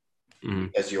you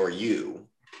as you're you.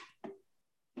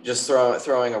 Just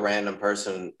throwing a random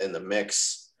person in the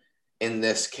mix in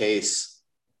this case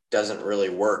doesn't really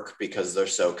work because they're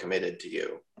so committed to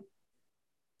you.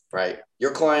 Right.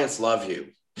 Your clients love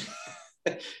you.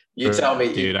 You tell me,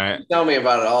 dude, you tell me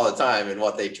about it all the time and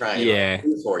what they try and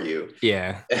do for you.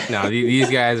 Yeah. No, these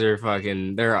guys are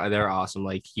fucking, they're awesome.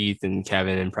 Like Keith and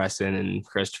Kevin and Preston and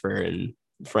Christopher and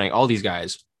Frank, all these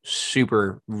guys,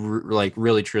 super, like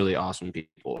really, truly awesome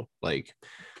people, like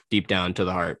deep down to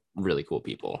the heart, really cool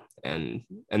people. And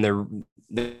they're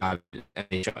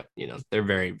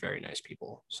very, very nice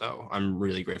people. So I'm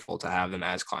really grateful to have them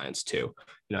as clients too.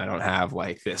 I don't have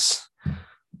like this,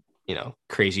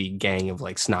 crazy gang of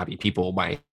like snobby people.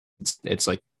 It's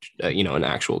like, an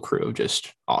actual crew of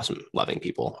just awesome, loving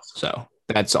people. So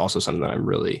that's also something that I'm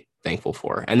really thankful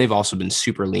for. And they've also been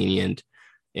super lenient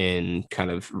in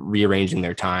kind of rearranging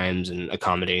their times and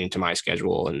accommodating to my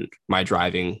schedule and my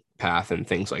driving path and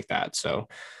things like that. So,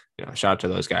 shout out to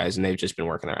those guys, and they've just been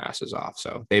working their asses off.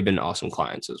 So they've been awesome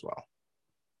clients as well.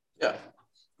 Yeah.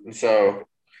 And so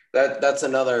that's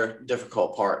another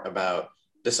difficult part about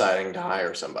deciding to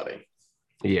hire somebody.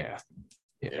 Yeah.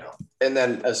 And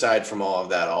then aside from all of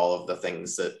that, all of the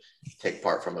things that take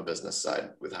part from a business side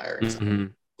with hiring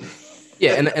somebody.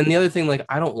 Yeah. And the other thing, like,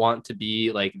 I don't want to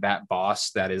be like that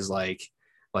boss that is like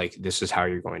this is how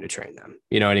you're going to train them.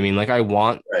 You know what I mean? Like, I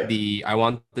want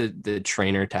the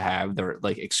trainer to have their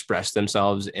like express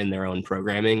themselves in their own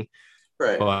programming.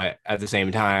 Right. But at the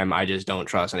same time, I just don't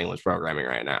trust anyone's programming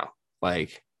right now.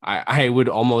 Like, I would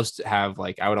almost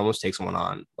take someone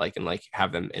on, like, and like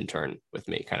have them intern with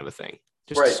me, kind of a thing,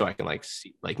 just so I can like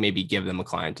see, like maybe give them a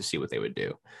client to see what they would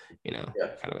do, kind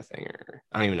of a thing. Or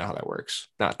I don't even know how that works.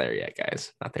 Not there yet,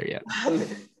 guys. Not there yet.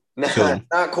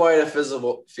 Not quite a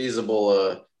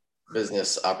feasible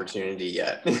business opportunity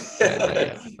yet.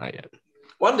 Yeah, not yet.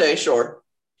 One day, sure.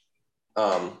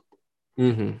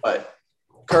 But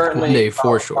currently, one day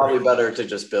for sure. Probably better to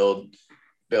just build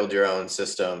your own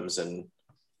systems and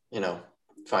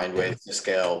find ways to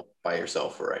scale by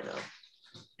yourself for right now.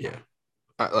 Yeah,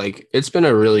 like, it's been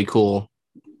a really cool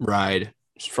ride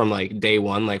from like day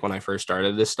one, like when I first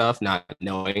started this stuff, not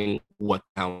knowing what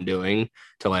I'm doing,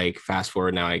 to like fast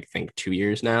forward now, I think 2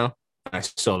 years now. I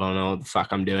still don't know what the fuck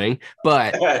I'm doing,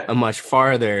 but I'm much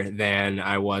farther than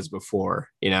I was before,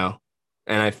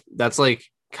 and that's like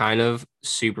kind of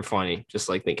super funny, just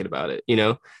like thinking about it.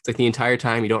 It's like the entire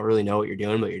time you don't really know what you're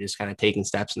doing, but you're just kind of taking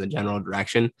steps in the general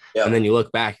direction. Yeah. And then you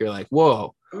look back, you're like,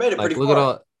 whoa, I made it like, pretty look far. at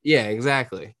all. Yeah,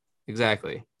 exactly. You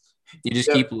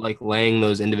just keep like laying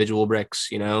those individual bricks,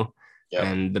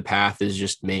 and the path is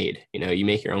just made. You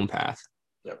make your own path.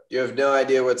 Yep. You have no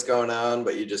idea what's going on,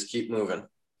 but you just keep moving.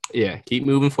 Yeah, keep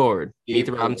moving forward. Meet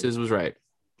the Robinses was right.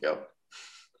 Yep.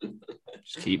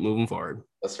 Just keep moving forward.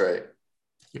 That's right.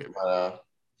 Yeah.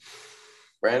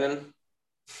 Brandon,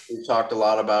 we've talked a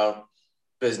lot about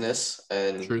business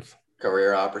and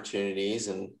career opportunities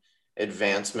and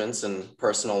advancements in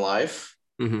personal life.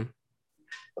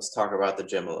 Let's talk about the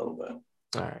gym a little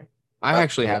bit. All right. I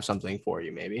actually have something for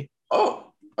you, maybe.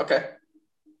 Oh, okay.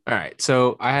 All right.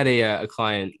 So I had a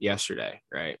client yesterday,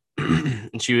 right?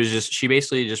 And she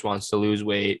basically just wants to lose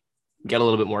weight, get a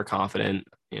little bit more confident,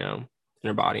 in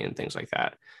her body and things like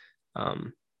that.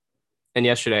 And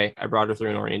yesterday I brought her through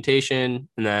an orientation,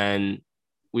 and then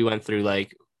we went through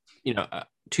like,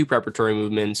 2 preparatory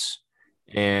movements,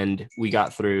 and we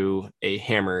got through a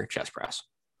hammer chest press.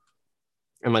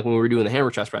 And like when we were doing the hammer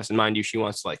chest press, and mind you, she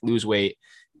wants to like lose weight,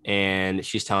 and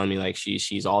she's telling me like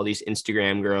she's all these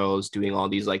Instagram girls doing all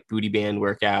these like booty band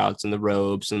workouts and the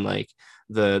ropes and like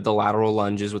the lateral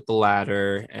lunges with the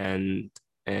ladder, and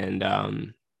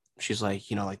she's like,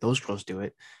 like those girls do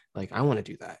it, like I want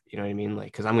to do that, you know what I mean,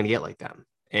 like because I'm gonna get like them.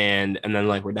 And then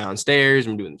like we're downstairs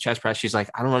and we're doing the chest press, she's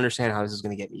like, I don't understand how this is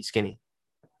gonna get me skinny,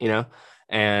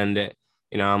 and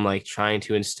I'm like trying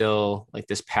to instill like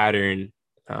this pattern,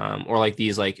 or like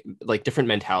these like different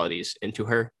mentalities into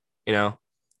her,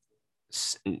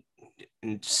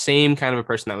 same kind of a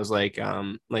person that was like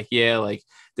yeah, like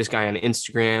this guy on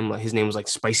Instagram, like his name was like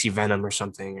Spicy Venom or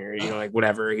something, or like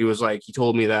whatever. He was like, he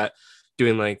told me that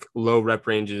doing like low rep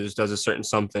ranges does a certain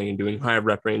something, and doing high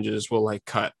rep ranges will like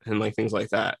cut, and like things like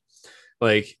that.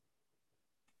 Like,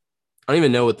 I don't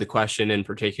even know what the question in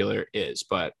particular is,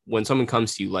 but when someone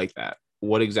comes to you like that,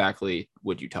 what exactly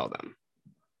would you tell them?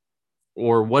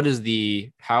 Or what is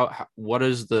the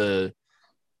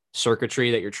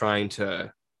circuitry that you're trying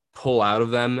to pull out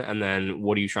of them, and then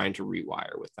what are you trying to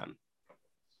rewire with them?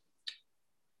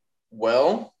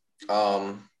 Well,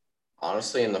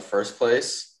 honestly, in the first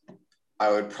place,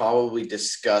 I would probably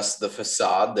discuss the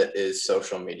facade that is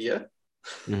social media.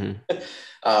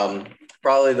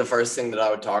 Probably the first thing that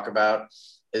I would talk about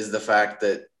is the fact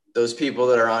that those people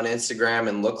that are on Instagram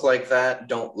and look like that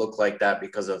don't look like that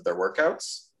because of their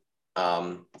workouts.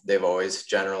 They've always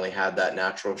generally had that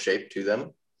natural shape to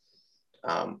them.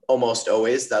 Almost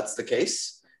always that's the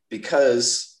case,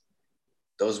 because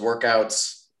those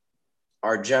workouts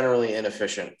are generally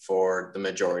inefficient for the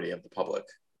majority of the public.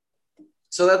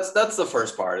 So that's the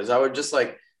first part, is I would just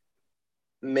like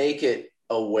make it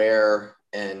aware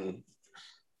and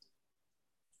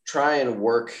try and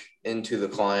work into the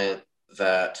client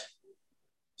that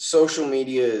social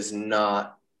media is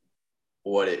not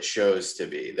what it shows to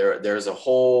be. There's a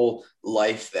whole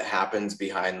life that happens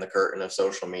behind the curtain of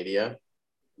social media.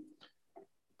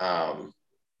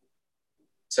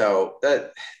 So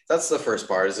that's the first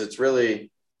part, is it's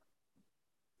really,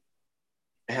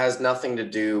 it has nothing to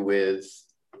do with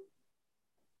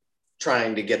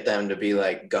trying to get them to be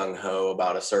like gung-ho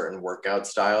about a certain workout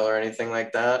style or anything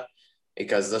like that,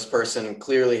 because this person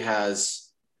clearly has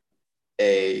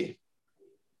a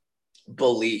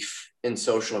belief in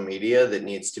social media that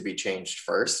needs to be changed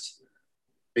first,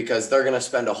 because they're going to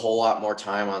spend a whole lot more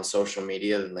time on social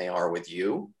media than they are with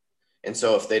you. And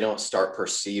so if they don't start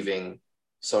perceiving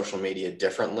social media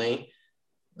differently,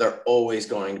 they're always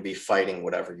going to be fighting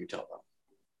whatever you tell them.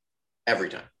 Every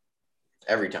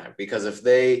time. Because if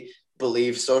they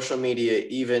believe social media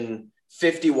even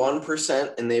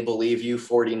 51% and they believe you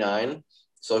 49,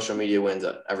 social media wins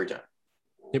it every time.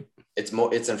 Yep.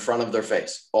 It's in front of their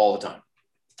face all the time.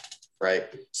 Right.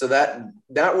 So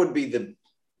that would be the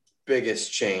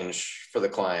biggest change for the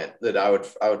client that I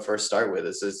would first start with,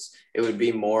 is it would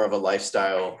be more of a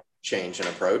lifestyle change and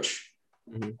approach.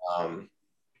 Mm-hmm.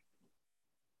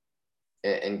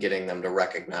 And getting them to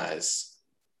recognize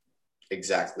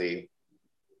exactly,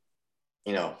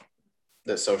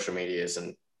 that social media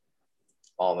isn't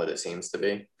all that it seems to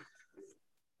be.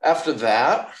 After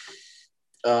that,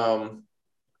 I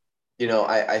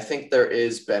think there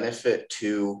is benefit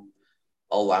to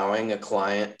allowing a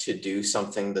client to do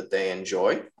something that they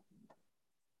enjoy.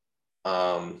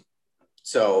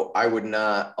 So I would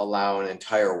not allow an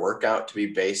entire workout to be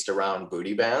based around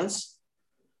booty bands.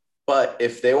 But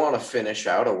if they want to finish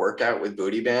out a workout with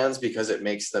booty bands because it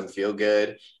makes them feel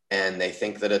good and they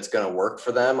think that it's going to work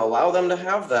for them, allow them to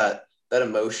have that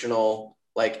emotional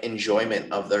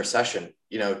enjoyment of their session.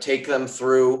 Take them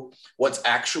through what's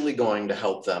actually going to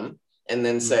help them, and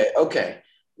then say, okay,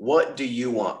 what do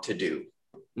you want to do?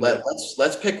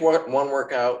 Let's pick one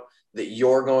workout that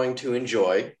you're going to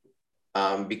enjoy,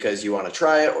 because you want to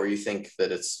try it, or you think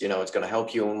that it's it's going to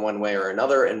help you in one way or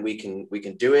another, and we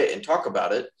can do it and talk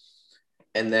about it.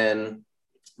 And then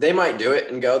they might do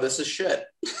it and go, this is shit.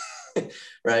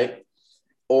 Right?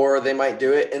 Or they might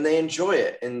do it and they enjoy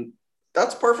it, and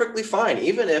that's perfectly fine,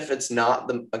 even if it's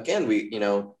not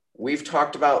we've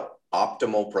talked about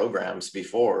optimal programs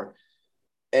before.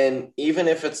 And even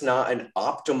if it's not an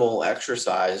optimal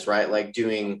exercise, right? Like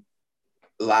doing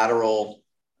lateral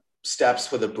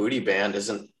steps with a booty band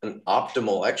isn't an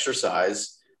optimal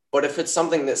exercise. But if it's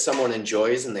something that someone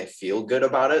enjoys and they feel good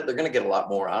about it, they're going to get a lot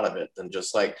more out of it than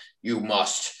just you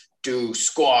must do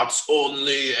squats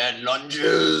only and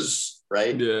lunges,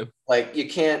 right? Yeah. You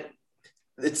can't,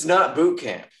 it's not boot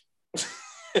camp.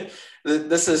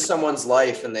 This is someone's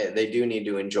life, and they do need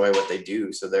to enjoy what they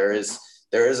do. So there is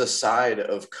a side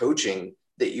of coaching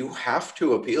that you have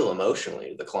to appeal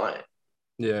emotionally to the client.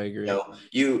 Yeah, I agree.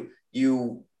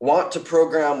 You want to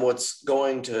program what's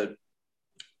going to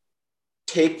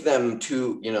take them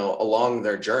to, along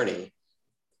their journey,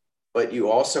 but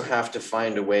you also have to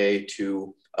find a way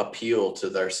to appeal to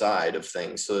their side of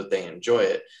things so that they enjoy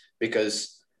it.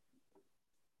 Because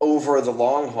over the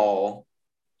long haul,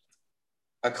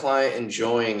 a client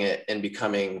enjoying it and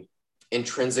becoming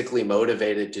intrinsically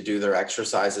motivated to do their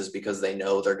exercises because they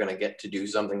know they're going to get to do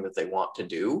something that they want to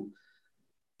do,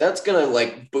 that's going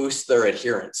to boost their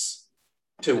adherence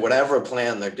to whatever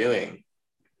plan they're doing,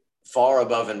 far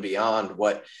above and beyond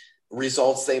what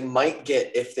results they might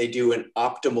get if they do an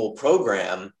optimal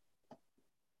program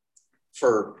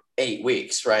for 8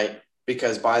 weeks, right?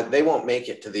 Because they won't make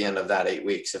it to the end of that 8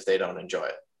 weeks if they don't enjoy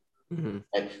it. Mm-hmm.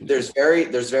 And there's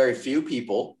very few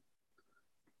people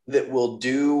that will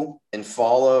do and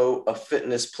follow a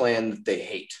fitness plan that they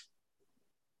hate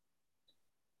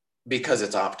because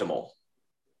it's optimal.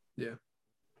 Yeah.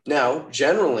 Now,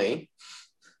 generally,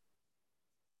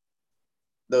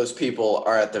 those people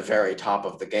are at the very top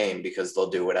of the game because they'll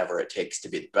do whatever it takes to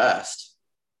be the best.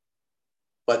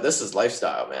 But this is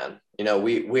lifestyle, man.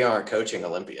 We aren't coaching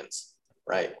Olympians,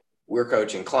 right? We're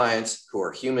coaching clients who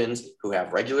are humans, who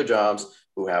have regular jobs,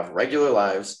 who have regular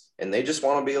lives, and they just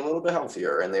want to be a little bit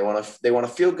healthier, and they want to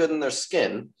feel good in their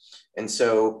skin. And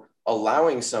so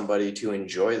allowing somebody to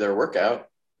enjoy their workout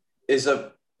is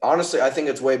honestly, I think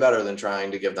it's way better than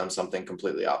trying to give them something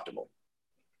completely optimal.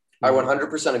 Mm-hmm. I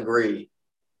 100% agree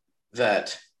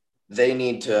that they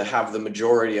need to have the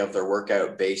majority of their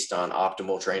workout based on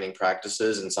optimal training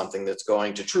practices and something that's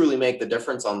going to truly make the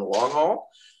difference on the long haul.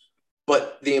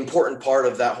 But the important part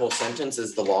of that whole sentence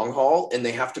is the long haul, and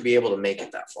they have to be able to make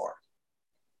it that far.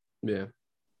 Yeah.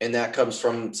 And that comes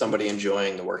from somebody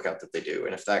enjoying the workout that they do.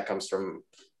 And if that comes from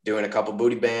doing a couple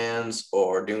booty bands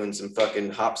or doing some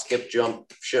fucking hop, skip, jump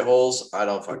shitholes, I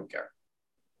don't fucking care.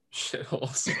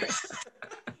 Shitholes.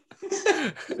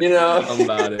 You know, I'm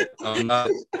about it. I'm not,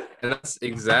 and that's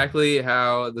exactly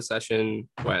how the session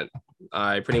went.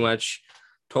 I pretty much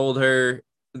told her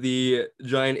the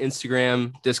giant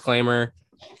Instagram disclaimer.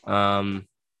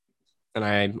 And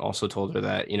I also told her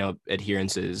that,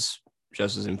 adherence is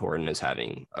just as important as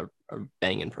having a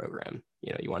banging program.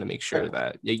 You want to make sure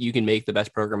that you can make the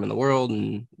best program in the world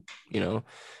and,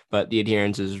 but the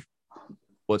adherence is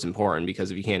what's important,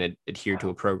 because if you can't adhere to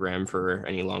a program for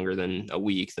any longer than a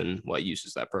week, then what use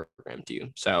is that program to you?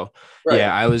 So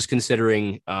yeah, I was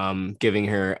considering giving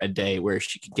her a day where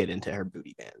she could get into her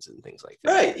booty bands and things like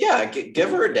that. Right. Yeah. Give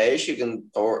her a day. She can,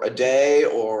 or a day,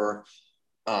 or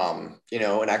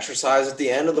an exercise at the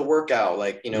end of the workout.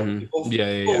 Like,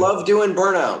 people love doing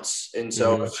burnouts. And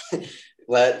so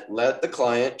let the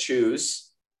client choose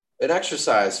an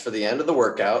exercise for the end of the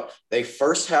workout. They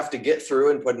first have to get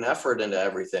through and put an effort into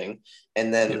everything.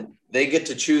 And then they get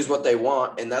to choose what they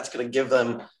want. And that's going to give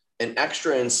them an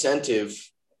extra incentive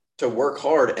to work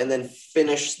hard and then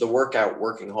finish the workout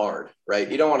working hard, right?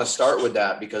 You don't want to start with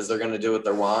that because they're going to do what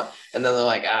they want. And then they're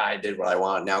like, I did what I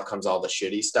want. Now comes all the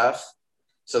shitty stuff.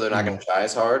 So they're not going to try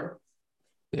as hard.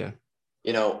 Yeah.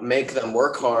 Make them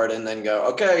work hard and then go,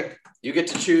 okay, you get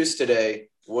to choose today.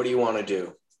 What do you want to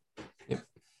do?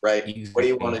 Right? Exactly. What do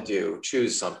you want to do?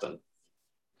 Choose something.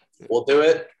 We'll do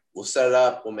it. We'll set it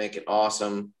up. We'll make it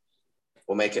awesome.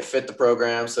 We'll make it fit the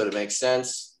program so that it makes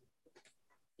sense.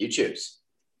 You choose.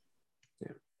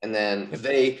 Yeah. And then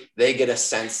they get a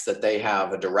sense that they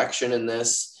have a direction in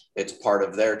this. It's part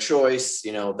of their choice.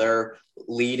 They're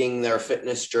leading their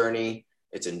fitness journey.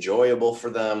 It's enjoyable for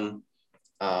them.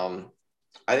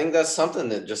 I think that's something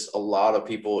that just a lot of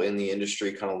people in the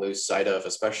industry kind of lose sight of,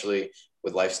 especially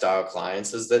with lifestyle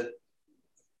clients, is that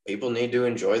people need to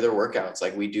enjoy their workouts.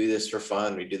 Like, we do this for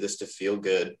fun. We do this to feel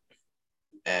good.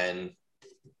 And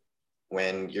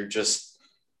when you're just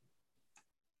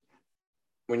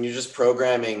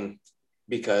programming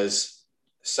because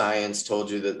science told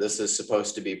you that this is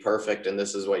supposed to be perfect and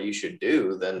this is what you should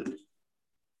do, then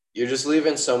you're just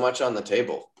leaving so much on the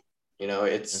table.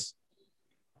 It's,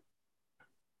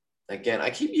 again, I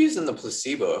keep using the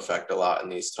placebo effect a lot in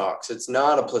these talks. It's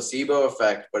not a placebo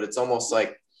effect, but it's almost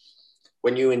like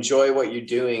when you enjoy what you're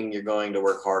doing, you're going to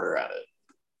work harder at it.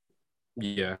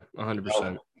 Yeah,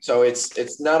 100%. So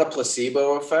it's not a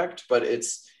placebo effect, but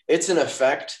it's an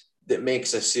effect that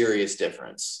makes a serious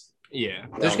difference. Yeah,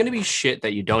 there's going to be shit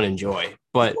that you don't enjoy,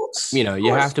 but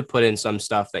you have to put in some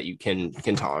stuff that you can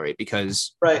tolerate,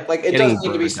 because like, it doesn't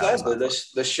need to be said that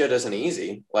this shit isn't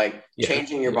easy. Like,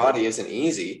 changing your body isn't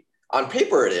easy. On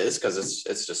paper it is, because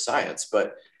it's just science,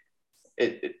 but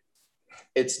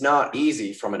it's not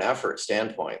easy from an effort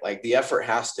standpoint. Like, the effort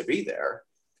has to be there,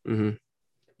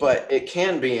 but it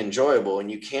can be enjoyable, and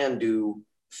you can do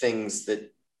things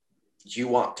that you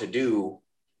want to do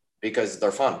because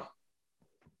they're fun.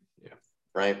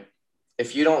 Right?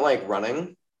 If you don't like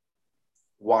running,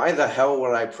 why the hell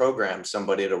would I program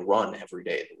somebody to run every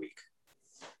day of the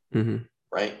week?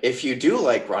 Right? If you do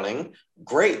like running,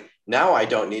 great. Now I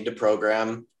don't need to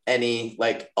program any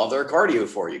other cardio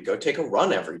for you. Go take a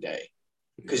run every day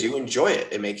because you enjoy it.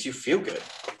 It makes you feel good,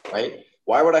 right?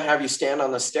 Why would I have you stand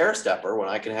on the stair stepper when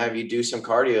I can have you do some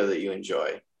cardio that you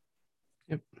enjoy?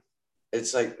 Yep.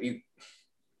 It's like,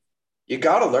 you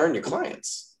got to learn your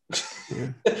clients.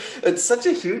 Yeah. It's such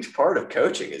a huge part of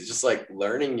coaching, is just like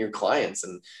learning your clients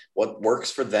and what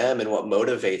works for them and what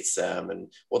motivates them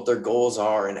and what their goals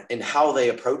are and how they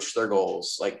approach their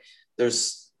goals. Like,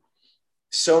 there's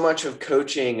so much of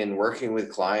coaching and working with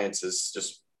clients is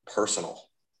just personal,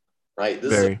 right?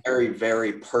 This is a very,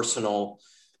 very personal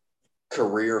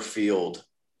career field.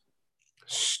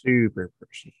 Super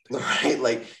personal. Right?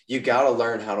 Like, you got to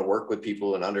learn how to work with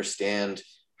people and understand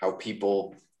how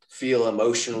people feel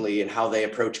emotionally and how they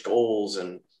approach goals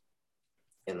and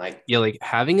like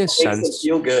having a sense,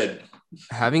 feel good,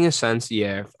 having a sense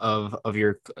of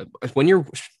your, when you're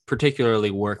particularly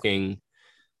working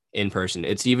in person,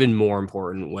 it's even more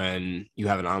important when you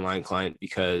have an online client,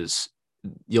 because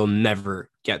you'll never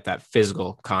get that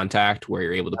physical contact where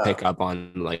you're able to pick up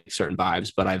on certain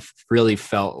vibes. But I've really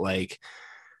felt like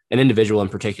an individual in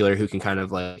particular who can kind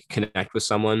of connect with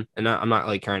someone, and I'm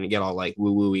not trying to get all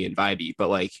woo-woo-y and vibey,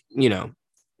 but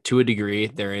to a degree,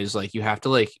 there is you have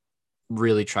to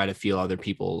really try to feel other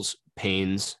people's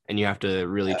pains, and you have to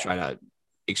really try to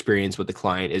experience what the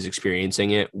client is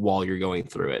experiencing it while you're going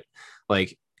through it.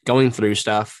 Going through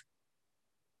stuff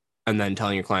and then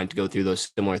telling your client to go through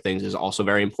those similar things is also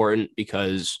very important,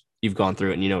 because you've gone through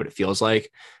it and you know what it feels like.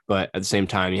 But at the same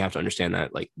time, you have to understand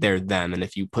that like they're them. And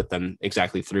if you put them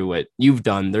exactly through what you've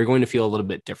done, they're going to feel a little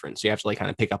bit different. So you have to like kind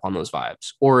of pick up on those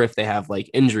vibes. Or if they have like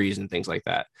injuries and things like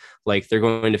that, like they're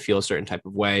going to feel a certain type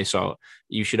of way. So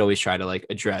you should always try to like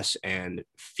address and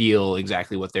feel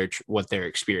exactly what they're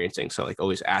experiencing. So like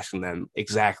always asking them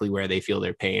exactly where they feel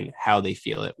their pain, how they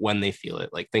feel it, when they feel it,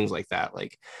 like things like that.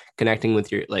 Like connecting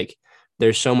with your like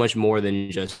there's so much more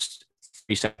than just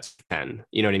 3 sets of 10,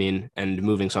 you know what I mean? And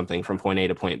moving something from point A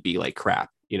to point B like crap.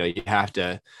 You know, you have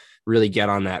to really get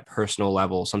on that personal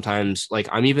level. Sometimes, like,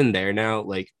 I'm even there now,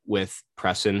 like with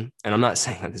Preston, and I'm not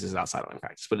saying that this is outside of my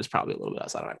practice, but it's probably a little bit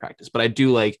outside of my practice. But I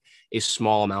do like a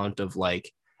small amount of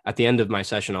like at the end of my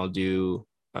session, I'll do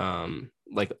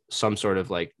like some sort of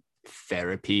like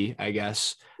therapy, I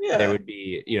guess. Yeah. There would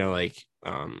be, you know,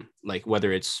 like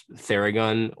whether it's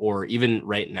Theragun or even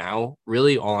right now,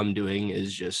 really all I'm doing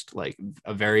is just like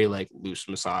a very like loose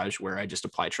massage where I just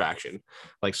apply traction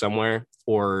like somewhere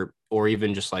or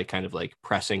even just like kind of like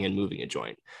pressing and moving a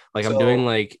joint. Like I'm doing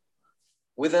like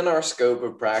within our scope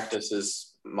of practice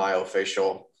is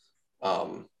myofascial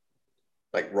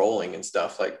like rolling and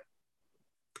stuff. Like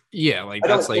yeah, like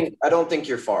that's like I don't think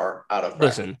you're far out of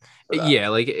practice. Listen, yeah,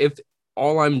 like if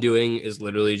all I'm doing is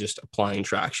literally just applying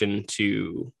traction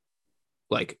to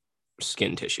like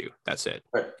skin tissue, that's it.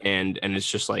 Right. And it's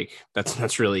just like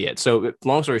that's really it. So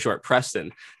long story short,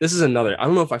 Preston, this is another, I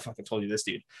don't know if I fucking told you this,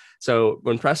 dude. So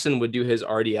when Preston would do his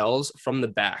RDLs from the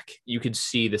back, you could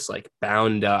see this like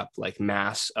bound up like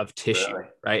mass of tissue, Really?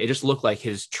 right? It just looked like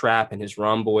his trap and his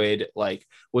rhomboid like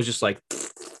was just like,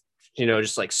 you know,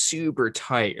 just like super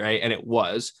tight, right? And it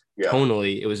was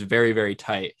tonally, it was very, very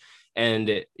tight. And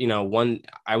it, you know,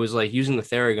 I was like using the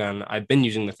Theragun. I've been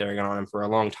using the Theragun on him for a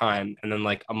long time. And then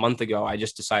like a month ago, I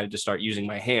just decided to start using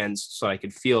my hands so I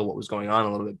could feel what was going on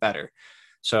a little bit better.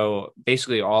 So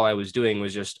basically all I was doing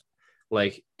was just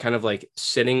like kind of like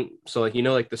sitting. So like, you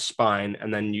know, like the spine,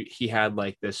 and then he had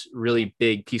like this really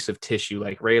big piece of tissue,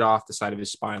 like right off the side of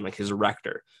his spine, like his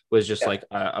erector was just like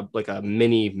a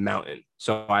mini mountain.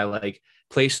 So I like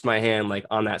placed my hand like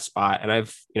on that spot, and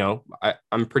I've, you know,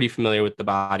 I'm pretty familiar with the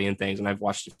body and things, and I've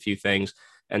watched a few things.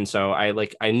 And so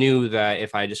I knew that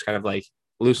if I just kind of like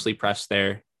loosely pressed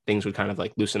there, things would kind of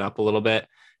like loosen up a little bit.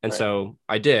 And so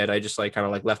I just like kind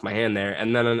of like left my hand there.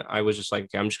 And then I was just like,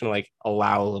 okay, I'm just going to like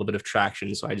allow a little bit of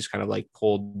traction. So I just kind of like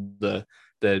pulled the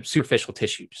superficial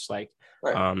tissue, just like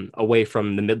away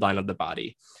from the midline of the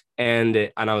body.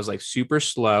 And I was like super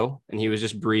slow, and he was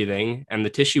just breathing, and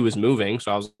the tissue was moving.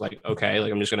 So I was like, okay,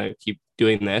 like I'm just going to keep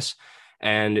doing this.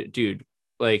 And dude,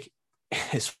 like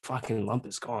his fucking lump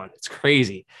is gone. It's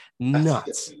crazy.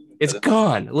 Nuts. It's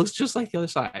gone. It looks just like the other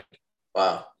side.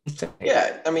 Wow.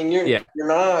 Yeah. I mean, you're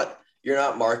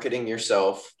not marketing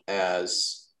yourself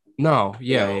as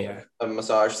a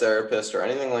massage therapist or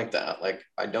anything like that. Like,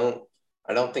 I don't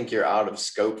think you're out of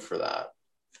scope for that.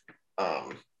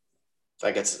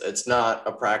 Like it's not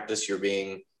a practice you're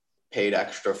being paid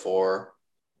extra for.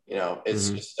 You know,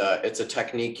 it's just it's a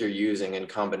technique you're using in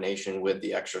combination with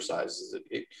the exercises.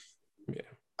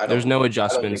 There's no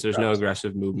adjustments. There's no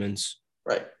aggressive movements.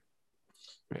 Right.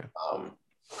 Yeah.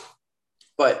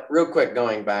 But real quick,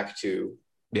 going back to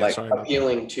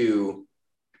appealing to,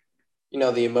 you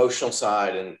know, the emotional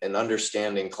side and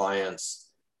understanding clients,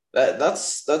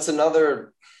 that's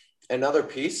another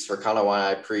piece for kind of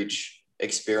why I preach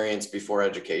experience before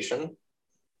education.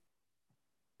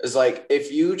 Is like,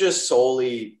 if you just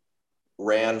solely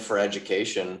ran for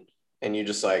education and you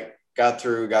just like got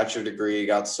your degree,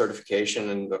 got the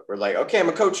certification, and we're like, okay, I'm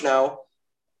a coach now.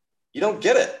 You don't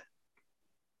get it.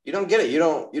 You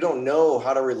don't know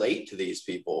how to relate to these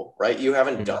people, right? You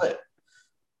haven't done it.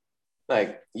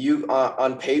 Like you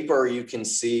on paper, you can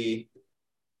see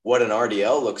what an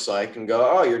RDL looks like and go,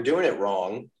 oh, you're doing it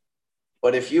wrong.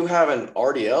 But if you haven't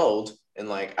RDL'd and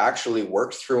like actually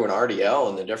worked through an RDL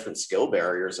and the different skill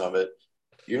barriers of it,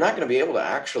 you're not going to be able to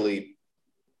actually,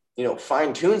 you know,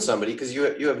 fine tune somebody, because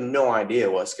you have no idea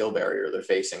what skill barrier they're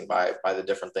facing by the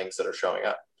different things that are showing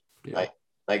up. Yeah. Right?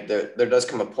 Like there does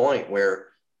come a point where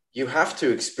you have to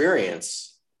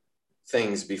experience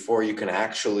things before you can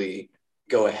actually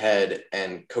go ahead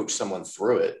and coach someone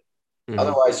through it. Mm-hmm.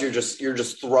 Otherwise, you're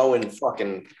just throwing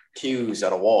fucking cues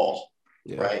at a wall,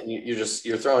 right?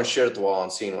 You're throwing shit at the wall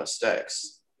and seeing what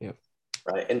sticks,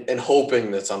 right? And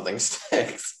hoping that something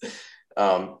sticks,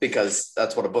 because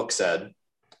that's what a book said.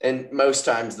 And most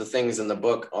times, the things in the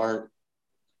book aren't,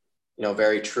 you know,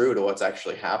 very true to what's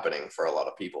actually happening for a lot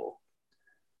of people,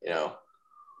 you know.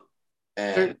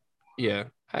 And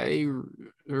there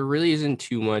really isn't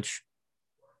too much.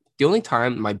 The only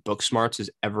time my book smarts has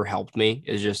ever helped me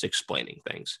is just explaining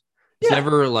things. It's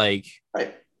never like,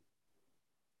 right.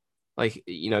 like,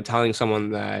 telling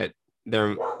someone that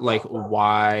they're like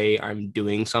why I'm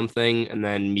doing something, and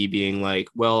then me being like,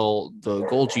 well, the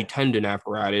Golgi tendon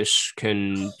apparatus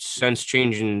can sense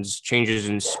changes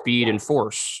in speed and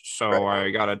force, so Right.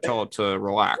 I gotta tell it to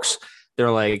relax. They're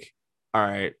like, all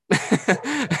right.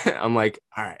 I'm like,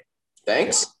 all right,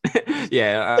 Thanks.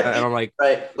 yeah, and I'm like,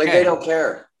 right, like okay. they don't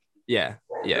care. Yeah.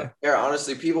 They don't care.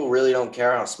 Honestly, people really don't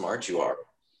care how smart you are.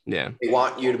 Yeah, they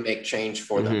want you to make change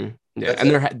for them. Yeah, That's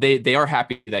and they are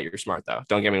happy that you're smart though.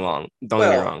 Don't get me wrong. Don't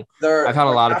get me wrong. I've had a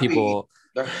they're lot happy, of people.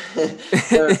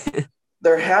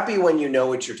 They're happy when you know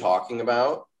what you're talking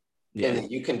about, Yeah. and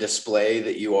that you can display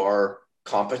that you are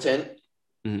competent.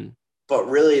 Mm-hmm. But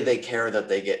really, they care that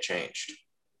they get changed.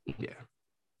 Yeah.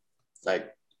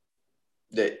 Like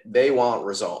they want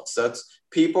results. That's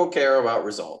people care about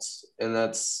results, and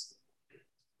that's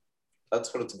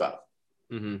what it's about.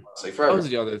 Mm-hmm. Like that was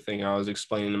the other thing I was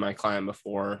explaining to my client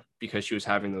before, because she was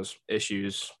having those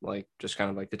issues, like just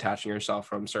kind of like detaching herself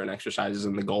from certain exercises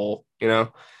and the goal. I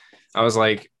was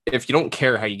like, if you don't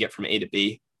care how you get from A to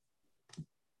B,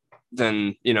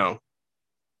 then it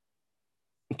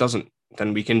doesn't.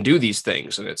 Then we can do these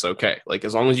things, and it's okay. Like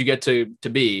as long as you get to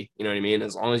B, you know what I mean.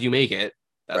 As long as you make it,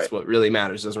 that's right. What really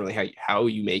matters. It doesn't really how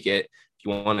you make it. If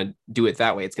you want to do it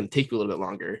that way, it's going to take you a little bit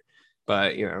longer.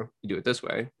 But, you do it this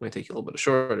way, it might take you a little bit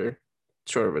shorter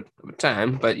of a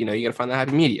time, but, you got to find the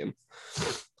happy medium.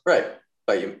 Right.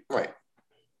 Right.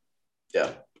 Yeah.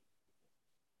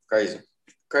 Crazy.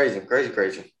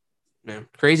 Yeah.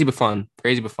 Crazy but fun.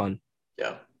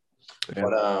 Yeah.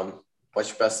 What's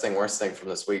your best thing, worst thing from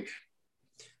this week?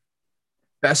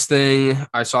 Best thing,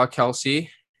 I saw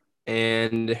Kelsey,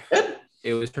 and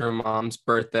it was her mom's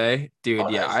birthday.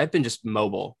 Dude, yeah, nice. I've been just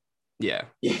mobile. Yeah.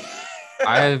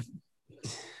 I've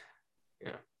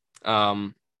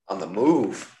on the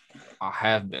move. I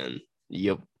have been.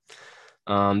 Yep.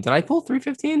 Did I pull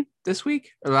 315 this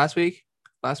week or last week?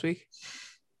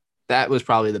 That was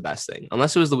probably the best thing,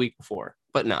 unless it was the week before.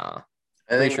 But nah.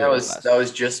 I think that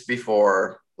was just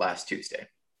before last Tuesday.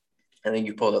 I think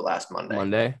you pulled it last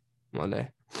Monday. Monday.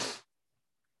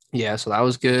 Yeah, so that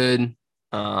was good.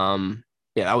 Yeah,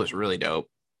 that was really dope.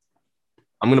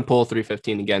 I'm gonna pull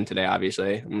 315 again today.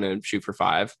 Obviously, I'm gonna shoot for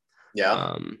 5.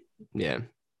 Yeah. Yeah.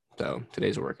 So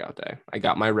today's a workout day. I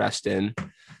got my rest in.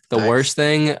 The worst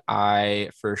thing I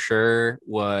for sure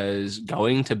was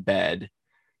going to bed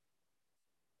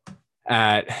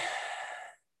at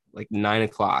like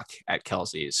 9:00 at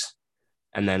Kelsey's,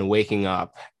 and then waking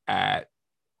up at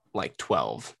like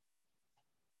 12,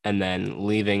 and then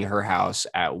leaving her house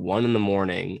at 1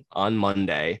 a.m. on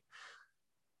Monday,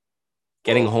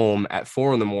 getting home at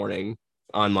 4 a.m.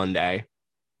 on Monday,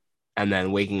 and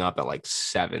then waking up at like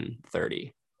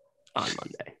 7:30 on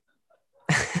Monday.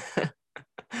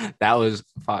 That was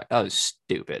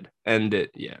stupid. And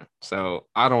so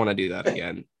I don't want to do that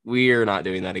again. We're not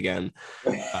doing that again.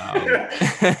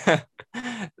 That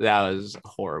was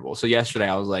horrible. So yesterday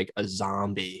I was like a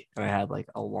zombie, and I had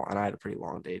a pretty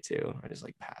long day too. I just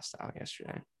like passed out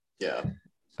yesterday. Yeah.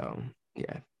 So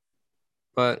yeah,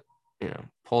 but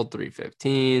pulled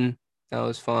 315. That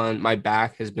was fun. My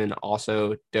back has been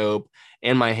also dope,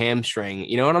 and my hamstring.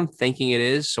 You know what I'm thinking it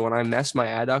is? So when I mess my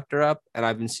adductor up, and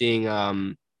I've been seeing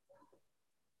oh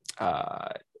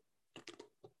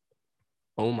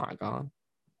my god,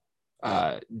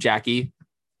 Jackie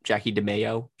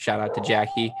DeMayo. Shout out to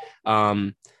Jackie.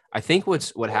 I think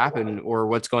what happened or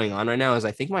what's going on right now is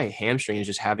I think my hamstring is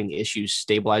just having issues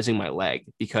stabilizing my leg,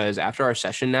 because after our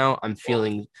session now, I'm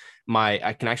feeling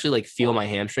I can actually like feel my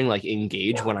hamstring like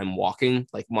engage when I'm walking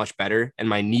like much better, and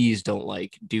my knees don't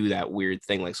like do that weird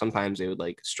thing. Like sometimes they would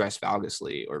like stress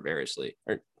valgously or variously,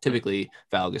 or typically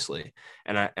valgously,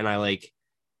 and I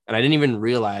didn't even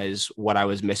realize what I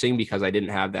was missing because I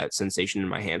didn't have that sensation in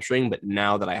my hamstring. But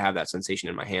now that I have that sensation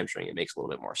in my hamstring, it makes a little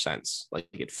bit more sense. Like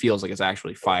it feels like it's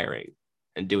actually firing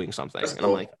and doing something. And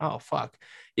I'm like, oh, fuck.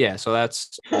 Yeah. So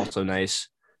that's also nice.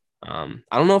 I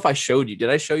don't know if I showed you. Did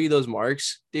I show you those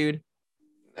marks, dude?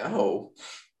 No.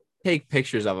 Take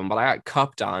pictures of them, but I got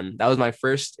cupped on. That was my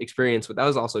first experience with. That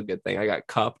was also a good thing. I got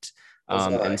cupped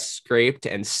and scraped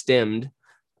and stemmed.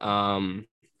 God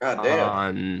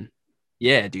damn.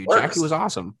 Yeah, dude, Jackie was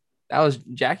awesome.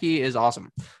 Jackie is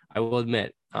awesome, I will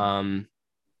admit.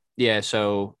 Yeah,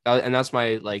 so and that's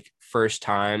my like first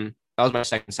time. That was my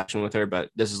second session with her, but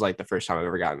this is like the first time I've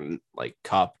ever gotten like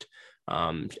cupped,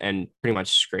 and pretty much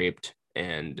scraped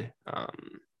and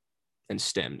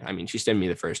stemmed. I mean, she stemmed me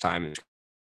the first time,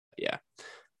 yeah,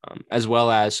 as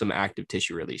well as some active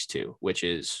tissue release too, which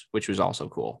was also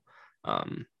cool.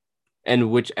 and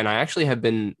I actually have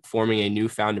been forming a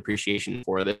newfound appreciation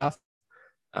for this stuff.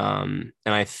 And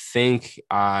I think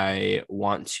I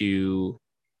want to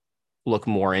look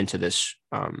more into this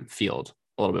field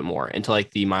a little bit more, into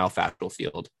like the myofascial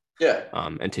field. Yeah.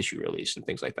 And tissue release and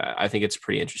things like that. I think it's a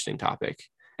pretty interesting topic.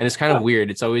 And it's kind of weird.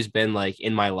 It's always been like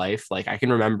in my life. Like I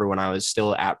can remember when I was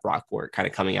still at Brockport, kind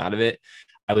of coming out of it,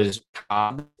 I was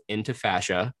into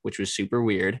fascia, which was super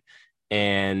weird.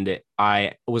 And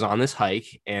I was on this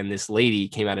hike and this lady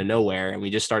came out of nowhere and we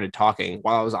just started talking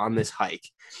while I was on this hike.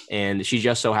 And she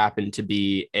just so happened to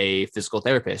be a physical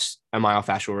therapist, a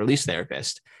myofascial release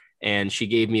therapist. And she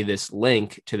gave me this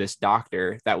link to this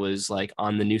doctor that was like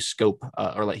on the new scope,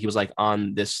 or like he was like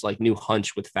on this like new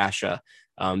hunch with fascia,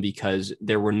 because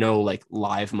there were no like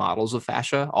live models of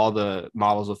fascia. All the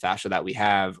models of fascia that we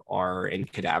have are in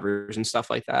cadavers and stuff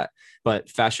like that.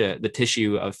 But fascia, the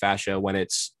tissue of fascia when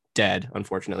it's dead,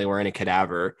 unfortunately, or in a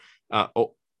cadaver. Are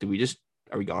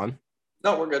we gone?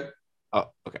 No, we're good.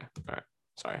 Oh, okay. All right.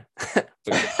 Sorry.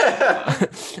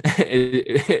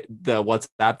 The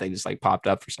WhatsApp thing just like popped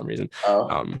up for some reason.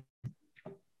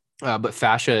 But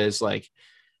fascia is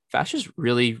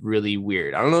really, really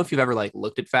weird. I don't know if you've ever like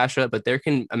looked at fascia, but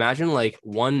imagine like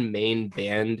one main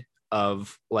band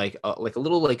of like a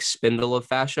little like spindle of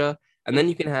fascia, and then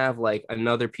you can have like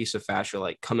another piece of fascia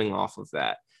like coming off of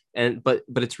that. But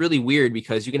it's really weird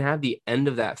because you can have the end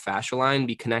of that fascia line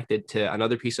be connected to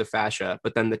another piece of fascia,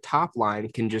 but then the top line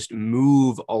can just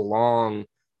move along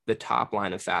the top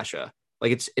line of fascia.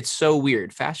 Like it's so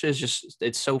weird. Fascia is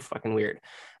it's so fucking weird.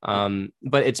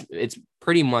 But it's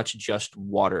pretty much just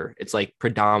water. It's like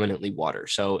predominantly water.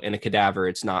 So in a cadaver,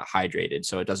 it's not hydrated,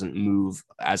 so it doesn't move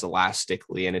as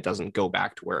elastically and it doesn't go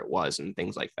back to where it was and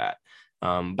things like that.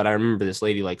 But I remember this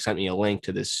lady like sent me a link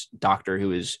to this doctor he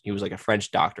was like a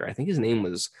French doctor. I think his name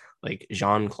was like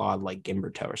Jean-Claude like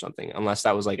Gimberto or something, unless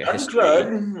that was like a history.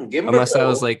 Unless that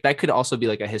was like, that could also be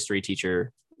like a history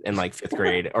teacher in like fifth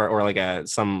grade, or like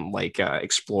some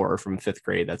explorer from fifth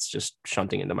grade that's just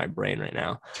shunting into my brain right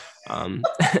now.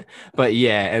 But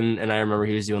yeah, and I remember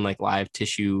he was doing like live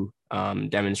tissue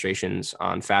demonstrations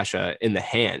on fascia in the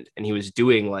hand, and he was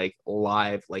doing like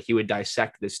live, like he would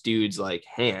dissect this dude's like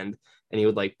hand, and he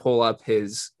would like pull up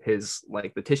his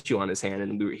like the tissue on his hand,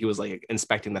 and he was like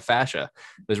inspecting the fascia.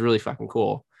 It was really fucking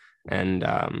cool.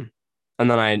 And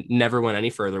then I never went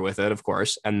any further with it, of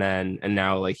course. And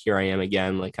now like here I am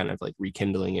again, like kind of like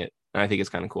rekindling it. And I think it's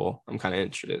kind of cool. I'm kind of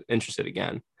interested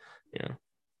again. Yeah.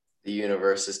 The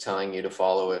universe is telling you to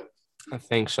follow it. I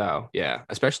think so. Yeah.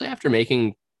 Especially after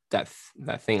making that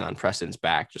thing on Preston's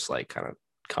back, just like kind of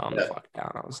calm the fuck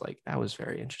down. I was like, that was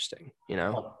very interesting, you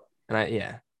know? And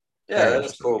yeah, that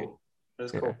is cool. That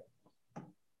is cool.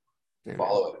 Yeah.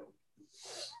 Follow it.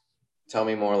 Tell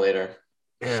me more later.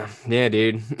 Yeah,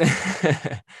 dude.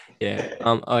 Yeah.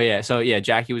 Oh yeah. So yeah,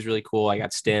 Jackie was really cool. I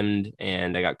got stimmed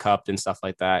and I got cupped and stuff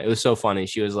like that. It was so funny.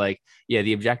 She was like, yeah,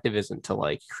 the objective isn't to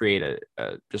like create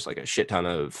a just like a shit ton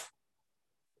of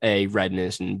A,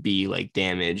 redness, and B, like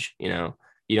damage, you know.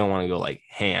 You don't want to go like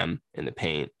ham in the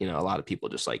paint. You know, a lot of people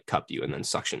just like cupped you and then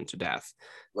suction to death.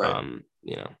 Right.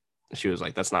 You know, she was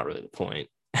like, that's not really the point.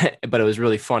 But it was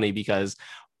really funny because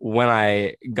when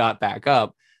I got back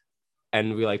up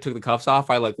and we like took the cuffs off,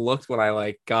 I like looked when I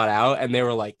like got out and they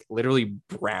were like literally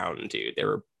brown, dude. They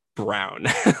were brown.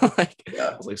 Like,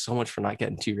 yeah. I was like, so much for not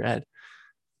getting too red.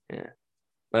 Yeah.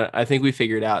 But I think we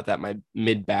figured out that my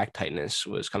mid back tightness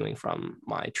was coming from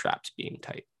my traps being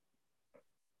tight.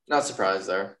 Not surprised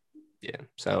there. Yeah.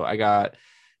 So I got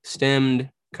stemmed,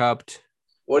 cupped.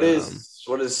 What is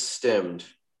stemmed?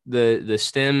 The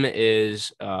stem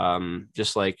is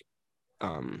just like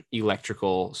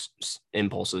electrical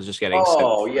impulses just getting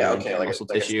okay, like muscle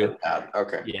tissue.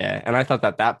 Okay. Yeah. And I thought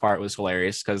that part was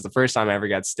hilarious because the first time I ever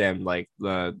got stemmed, like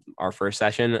our first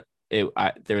session, it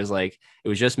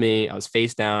was just me. I was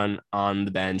face down on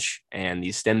the bench and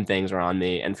these stem things were on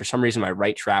me, and for some reason my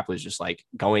right trap was just like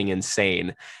going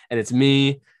insane, and it's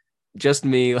just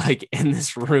me like in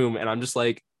this room, and I'm just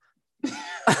like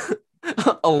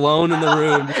alone in the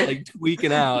room, just like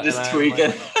tweaking out, just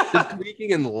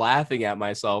tweaking and laughing at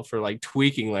myself for like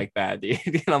tweaking like that, dude.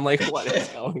 And I'm like, what is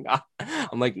going on?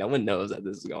 I'm like, no one knows that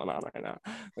this is going on right now.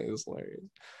 Like, it's hilarious.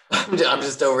 I'm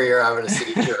just over here having a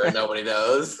seizure and nobody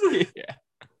knows.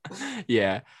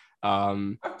 Yeah.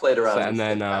 I've played around and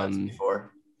then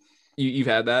before. You've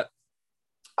had that?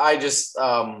 I just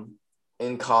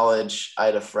in college I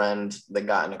had a friend that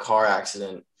got in a car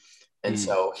accident, and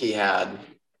so he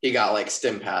got like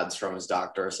stim pads from his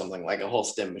doctor or something, like a whole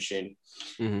stim machine.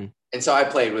 Mm-hmm. And so I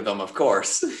played with them, of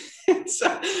course.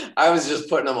 So I was just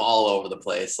putting them all over the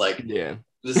place. Like, Yeah.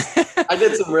 I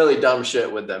did some really dumb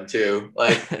shit with them too.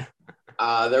 Like,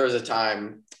 there was a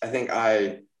time I think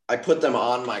I put them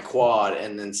on my quad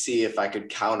and then see if I could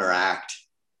counteract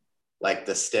like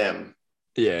the stem.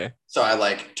 Yeah. So I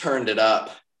like turned it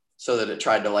up so that it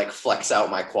tried to like flex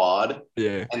out my quad.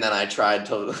 Yeah. And then I tried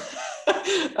to.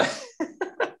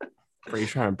 Are you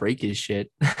trying to break his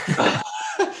shit?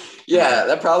 Yeah,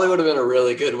 that probably would have been a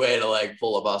really good way to like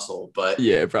pull a muscle, but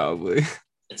Yeah, probably.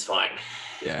 it's fine.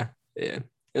 Yeah. It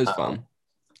was fun.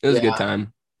 It was a good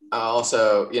time.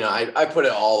 Also, I put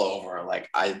it all over. Like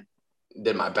I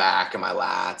did my back and my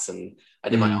lats, and I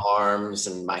did my arms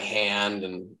and my hand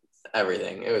and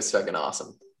everything. It was fucking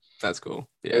awesome. That's cool.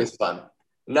 Yeah. It was fun.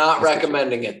 Not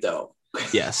recommending it though.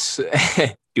 Yes.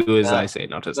 Do as I say,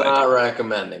 not as I do. Not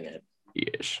recommending it.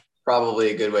 Yes.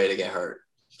 Probably a good way to get hurt.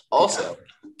 Also,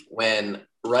 when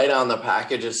right on the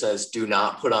package it says "do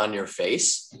not put on your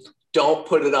face," don't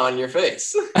put it on your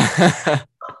face.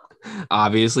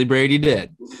 Obviously, Brady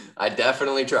did. I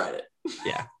definitely tried it.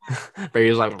 Yeah. Brady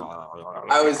was like,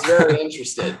 I was very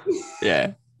interested.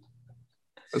 Yeah.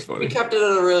 That's funny. We kept it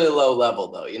at a really low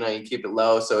level, though. You keep it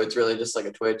low, so it's really just like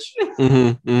a twitch.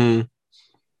 But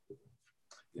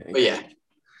yeah,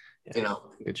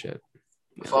 good shit.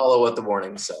 Follow what the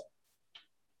warnings say.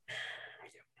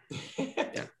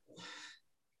 Yeah.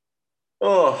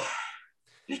 Oh,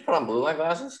 you just put on blue light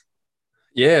glasses?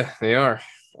 Yeah, they are.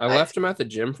 I left them at the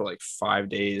gym for like 5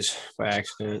 days by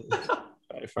accident.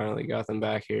 I finally got them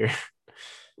back here.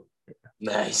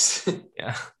 Nice.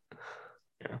 Yeah.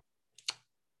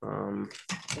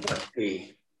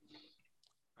 Pee.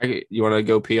 You want to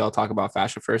go pee? I'll talk about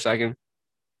fascia for a second.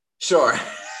 Sure.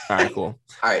 All right, cool.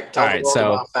 All right. Tell me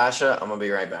about fascia. I'm gonna be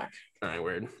right back. All right,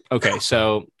 weird. Okay,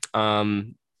 so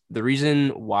the reason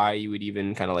why you would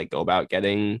even kind of like go about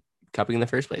getting cupping in the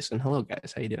first place. And hello,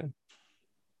 guys, how you doing?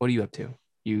 What are you up to? Are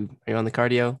you on the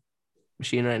cardio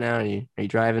machine right now? Are you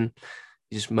driving?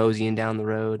 You just moseying down the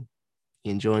road?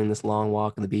 You enjoying this long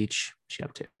walk on the beach? What you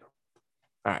up to?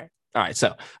 All right.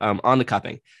 So on to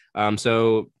cupping.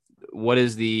 So what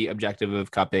is the objective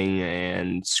of cupping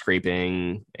and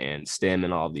scraping and stem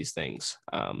and all of these things?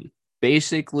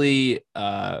 Basically,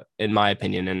 in my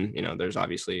opinion, and there's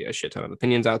obviously a shit ton of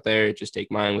opinions out there. Just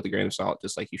take mine with a grain of salt,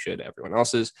 just like you should everyone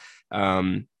else's.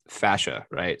 Fascia,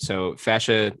 right? So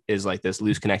fascia is like this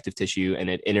loose connective tissue, and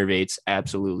it innervates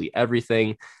absolutely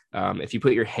everything. If you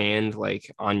put your hand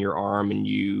like on your arm and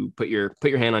you put your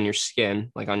hand on your skin,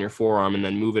 like on your forearm, and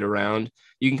then move it around,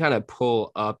 you can kind of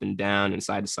pull up and down and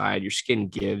side to side. Your skin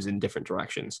gives in different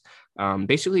directions.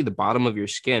 Basically, the bottom of your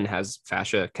skin has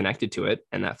fascia connected to it,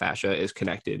 and that fascia is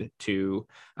connected to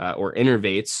or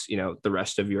innervates, the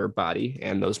rest of your body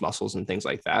and those muscles and things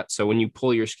like that. So when you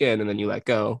pull your skin and then you let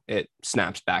go, it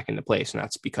snaps back into place, and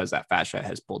that's because that fascia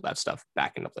has pulled that stuff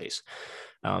back into place.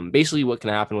 Basically, what can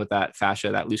happen with that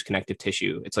fascia, that loose connective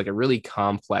tissue, it's like a really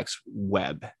complex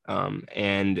web.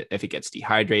 And if it gets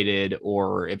dehydrated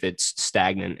or if it's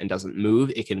stagnant and doesn't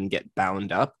move, it can get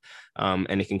bound up,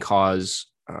 and it can cause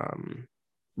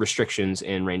restrictions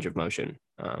in range of motion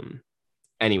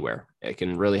anywhere. It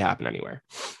can really happen anywhere.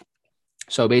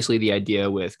 So basically, the idea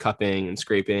with cupping and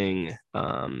scraping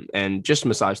and just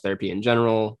massage therapy in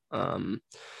general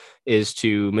is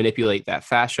to manipulate that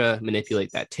fascia,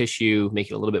 manipulate that tissue,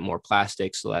 make it a little bit more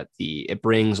plastic so that it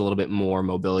brings a little bit more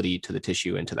mobility to the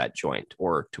tissue and to that joint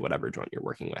or to whatever joint you're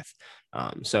working with.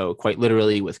 So quite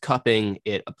literally with cupping,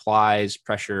 it applies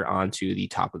pressure onto the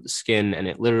top of the skin, and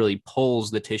it literally pulls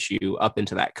the tissue up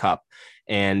into that cup,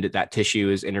 and that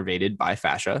tissue is innervated by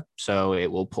fascia. So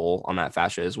it will pull on that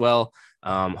fascia as well,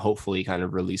 hopefully kind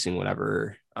of releasing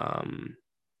whatever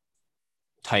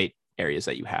tight areas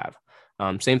that you have.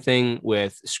 Same thing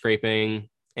with scraping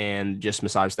and just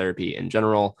massage therapy in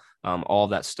general. All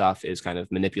of that stuff is kind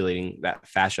of manipulating that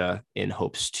fascia in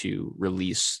hopes to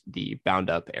release the bound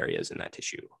up areas in that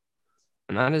tissue.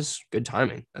 And that is good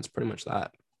timing. That's pretty much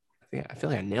that. I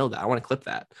feel like I nailed that. I want to clip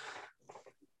that.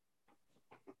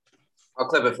 I'll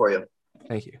clip it for you.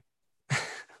 Thank you.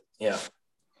 Yeah.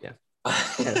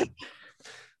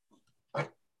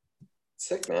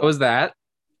 Sick, man. What was that?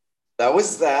 That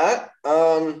was that.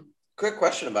 Quick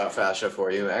question about fascia for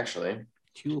you, actually.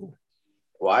 Cool.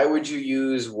 Why would you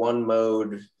use one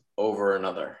mode over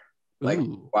another? Like,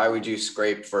 why would you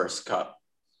scrape first, cup?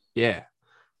 Yeah.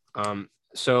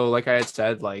 So like I had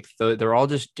said, like they're all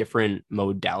just different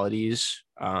modalities.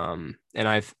 And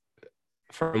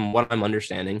from what I'm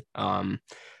understanding,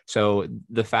 so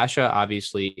the fascia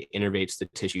obviously innervates the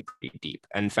tissue pretty deep,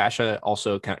 and fascia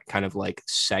also kind of like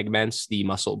segments the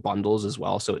muscle bundles as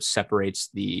well. So it separates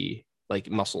the like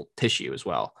muscle tissue as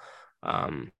well.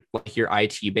 Like your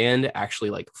IT band actually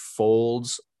like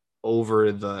folds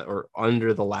over the or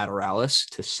under the lateralis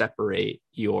to separate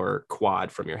your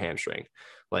quad from your hamstring.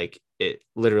 Like it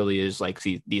literally is like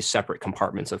these separate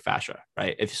compartments of fascia,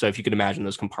 right? If you could imagine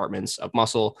those compartments of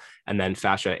muscle and then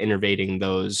fascia innervating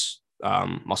those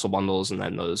muscle bundles and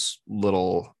then those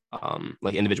little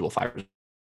like individual fibers,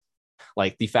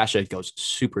 like the fascia goes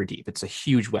super deep. It's a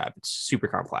huge web. It's super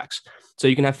complex. So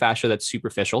you can have fascia that's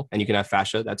superficial and you can have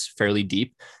fascia that's fairly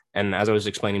deep. And as I was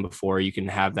explaining before, you can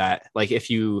have that, like if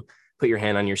you put your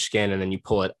hand on your skin and then you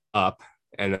pull it up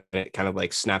and then it kind of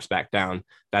like snaps back down,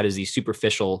 that is the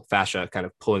superficial fascia kind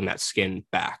of pulling that skin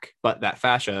back. But that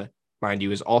fascia, mind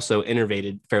you, is also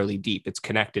innervated fairly deep. It's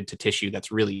connected to tissue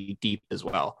that's really deep as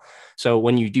well. So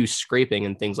when you do scraping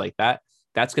and things like that,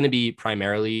 that's going to be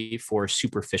primarily for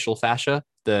superficial fascia,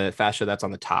 the fascia that's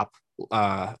on the top,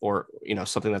 or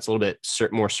something that's a little bit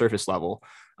more surface level,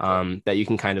 that you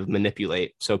can kind of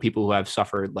manipulate. So people who have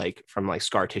suffered like from like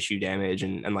scar tissue damage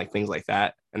and like things like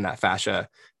that, and that fascia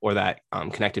or that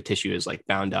connective tissue is like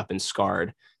bound up and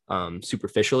scarred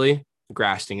superficially,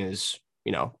 grafting is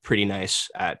pretty nice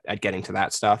at getting to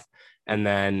that stuff. And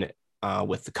then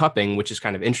with the cupping, which is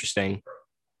kind of interesting,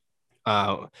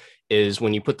 is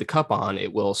when you put the cup on,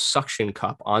 it will suction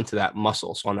cup onto that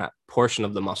muscle. So on that portion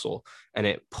of the muscle, and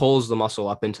it pulls the muscle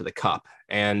up into the cup.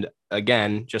 And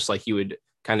again, just like you would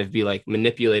kind of be like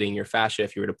manipulating your fascia,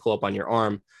 if you were to pull up on your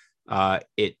arm,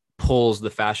 it pulls the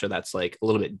fascia that's like a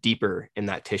little bit deeper in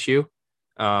that tissue.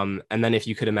 And then if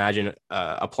you could imagine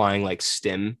applying like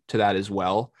stim to that as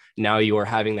well, now you are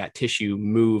having that tissue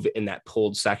move in that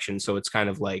pulled section. So it's kind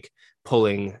of like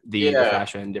pulling the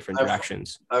fascia in different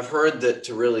directions. I've heard that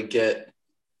to really get,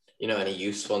 any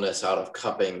usefulness out of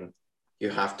cupping, you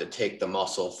have to take the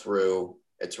muscle through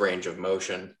its range of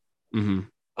motion. Mm-hmm.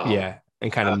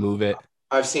 And kind of move it.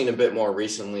 I've seen a bit more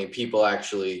recently people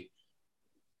actually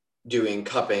doing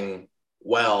cupping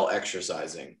while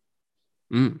exercising.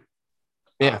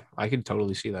 Yeah, I could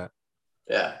totally see that.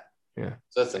 Yeah.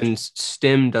 So and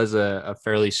stim does a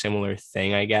fairly similar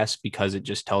thing, I guess, because it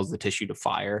just tells the tissue to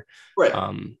fire. Right.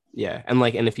 And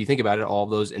if you think about it, all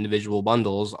of those individual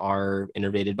bundles are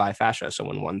innervated by fascia. So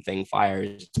when one thing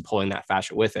fires, it's pulling that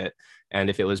fascia with it. And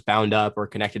if it was bound up or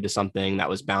connected to something that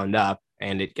was bound up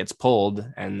and it gets pulled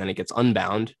and then it gets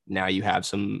unbound, now you have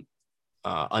some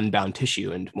unbound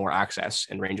tissue and more access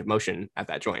and range of motion at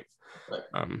that joint. Right.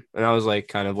 And that was like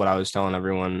kind of what I was telling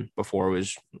everyone before,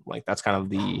 was like that's kind of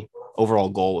the overall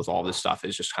goal with all this stuff,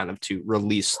 is just kind of to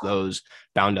release those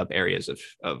bound up areas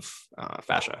of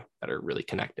fascia that are really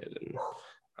connected. And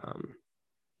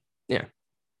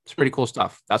it's pretty cool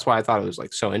stuff. That's why I thought it was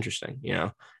like so interesting,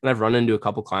 and I've run into a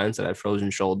couple clients that had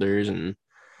frozen shoulders, and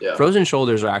frozen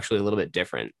shoulders are actually a little bit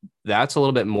different. That's a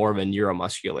little bit more of a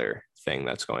neuromuscular thing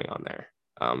that's going on there.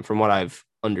 From what I've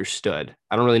understood,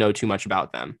 I don't really know too much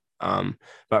about them.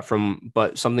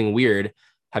 But something weird.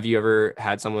 Have you ever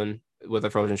had someone with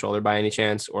a frozen shoulder by any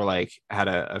chance, or like had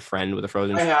a friend with a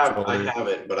frozen shoulder? I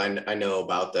haven't, but I know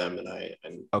about them, and I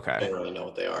don't really know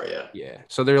what they are. Yeah.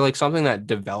 So they're like something that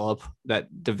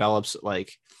develops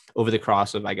like over the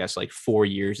course of, I guess, like 4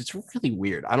 years. It's really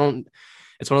weird.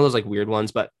 It's one of those like weird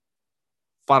ones, but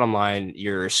bottom line,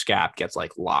 your scap gets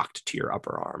like locked to your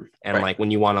upper arm. And like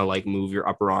when you want to like move your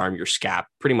upper arm, your scap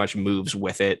pretty much moves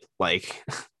with it, like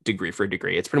degree for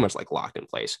degree. It's pretty much like locked in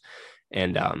place.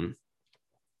 And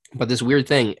but this weird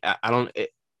thing, I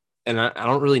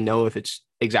don't really know if it's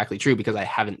exactly true because I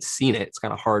haven't seen it. It's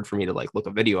kind of hard for me to like look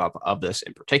a video up of this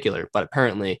in particular. But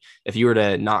apparently, if you were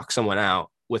to knock someone out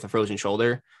with a frozen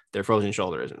shoulder, their frozen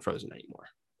shoulder isn't frozen anymore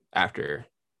after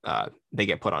they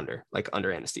get put under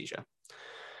anesthesia,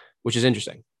 which is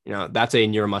interesting. That's a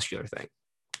neuromuscular thing.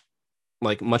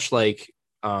 Like much like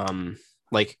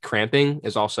cramping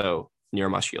is also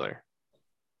neuromuscular.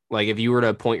 Like if you were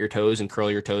to point your toes and curl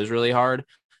your toes really hard,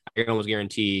 I can almost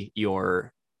guarantee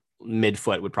your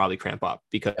midfoot would probably cramp up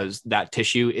because that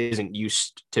tissue isn't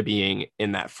used to being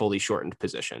in that fully shortened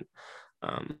position.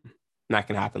 And that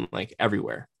can happen like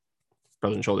everywhere,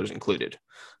 frozen shoulders included.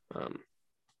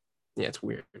 It's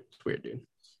weird. It's weird, dude.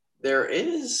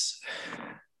 There's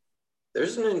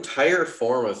an entire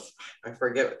form of, I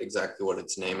forget exactly what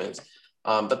its name is,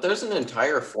 but there's an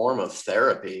entire form of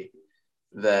therapy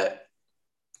that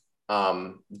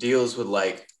deals with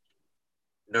like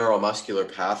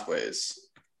neuromuscular pathways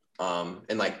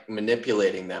and like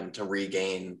manipulating them to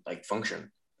regain like function.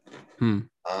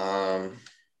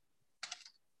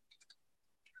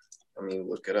 Let me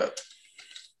look it up.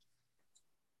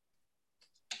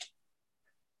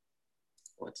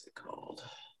 What's it called?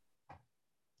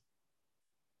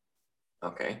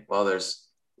 Okay, well, there's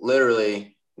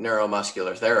literally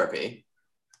neuromuscular therapy.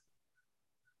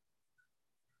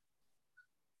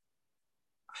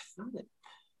 I thought it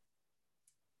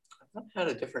had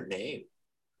a different name.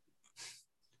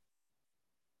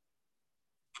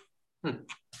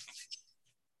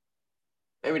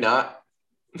 Maybe not.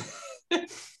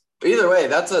 Either way,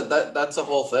 that's a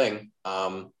whole thing.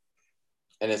 And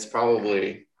it's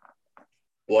probably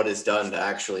what is done to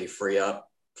actually free up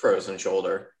frozen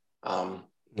shoulder.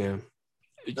 Yeah.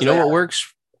 You know what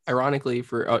works ironically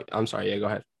for, oh, I'm sorry. Yeah, go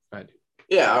ahead.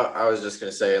 Yeah, I was just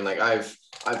gonna say, and like I've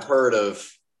heard of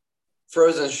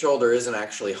frozen shoulder isn't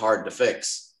actually hard to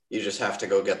fix. You just have to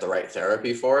go get the right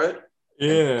therapy for it.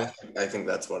 Yeah. I think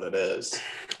that's what it is.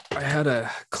 I had a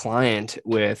client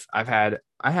with, I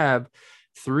have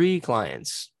 3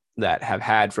 clients that have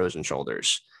had frozen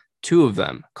shoulders. 2 of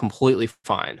them completely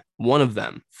fine. 1 of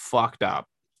them fucked up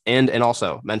and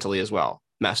also mentally as well,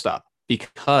 messed up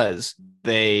because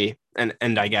they,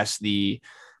 and I guess the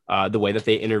way that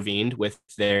they intervened with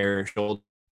their shoulder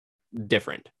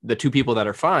different. The 2 people that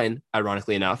are fine,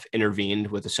 ironically enough, intervened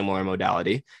with a similar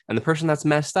modality, and the person that's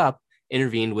messed up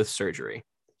intervened with surgery.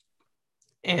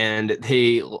 And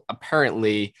they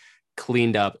apparently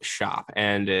cleaned up shop,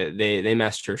 and they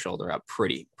messed her shoulder up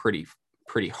pretty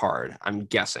hard, I'm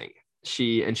guessing.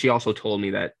 She also told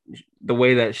me that the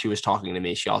way that she was talking to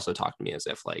me, she also talked to me as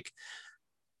if like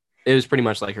it was pretty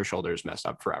much like her shoulder is messed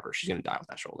up forever. She's gonna die with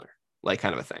that shoulder, like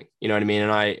kind of a thing. You know what I mean?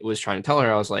 And I was trying to tell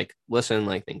her, I was like, listen,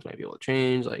 like things might be able to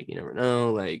change. Like, you never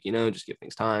know, like, you know, just give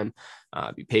things time,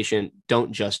 be patient.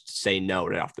 Don't just say no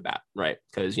right off the bat, right?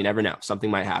 Because you never know, something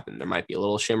might happen. There might be a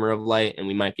little shimmer of light and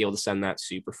we might be able to send that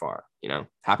super far. You know,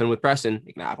 happen with Preston,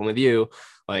 it can happen with you.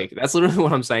 Like, that's literally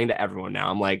what I'm saying to everyone now.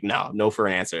 I'm like, no for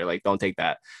an answer. Like, don't take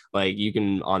that. Like, you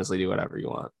can honestly do whatever you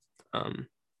want. And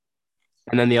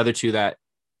then the other 2 that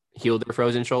healed their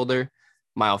frozen shoulder,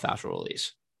 myofascial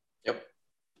release. Yep.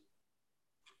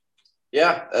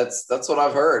 Yeah, that's what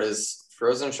I've heard is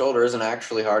frozen shoulder isn't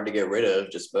actually hard to get rid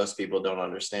of. Just most people don't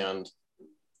understand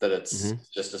that it's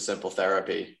just a simple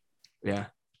therapy. Yeah.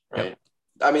 Right. Yep.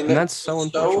 I mean, and that's so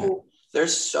unfortunate.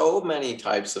 There's so many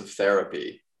types of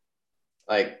therapy.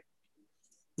 Like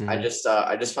I just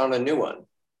found a new one,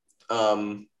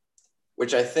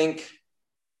 which I think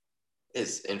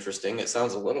is interesting. It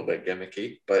sounds a little bit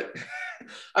gimmicky, but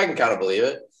I can kind of believe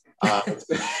it.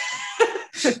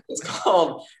 It's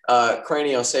called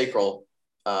craniosacral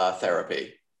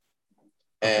therapy,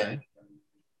 and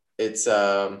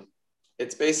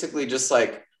it's basically just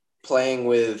like playing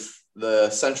with the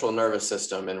central nervous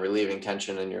system and relieving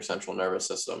tension in your central nervous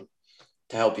system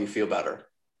to help you feel better.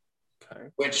 Okay.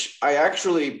 Which I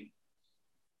actually,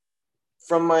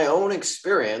 from my own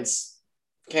experience,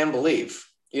 can believe.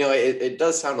 You know, it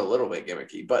does sound a little bit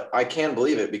gimmicky, but I can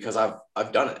believe it because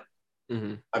I've done it.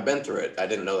 I've been through it. I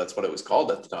didn't know that's what it was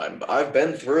called at the time, but I've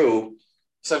been through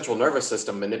central nervous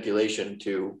system manipulation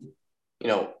to, you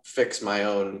know, fix my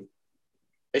own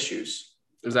issues.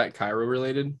 Is that chiro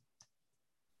related?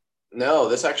 No,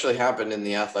 this actually happened in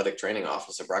the athletic training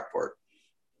office at Brockport.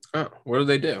 Oh, what do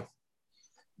they do?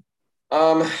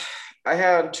 I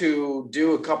had to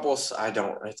do a couple, it's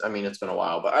been a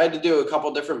while, but I had to do a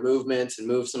couple different movements and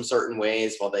move some certain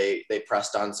ways while they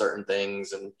pressed on certain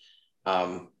things. And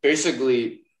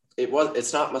basically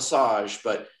it's not massage,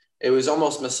 but it was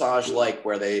almost massage-like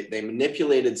where they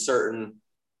manipulated certain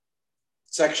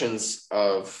sections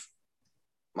of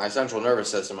my central nervous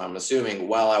system, I'm assuming,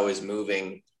 while I was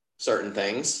moving certain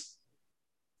things.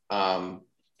 And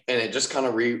it just kind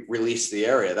of released the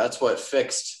area. That's what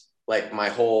fixed like my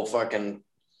whole fucking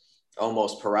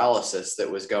almost paralysis that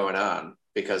was going on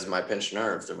because of my pinched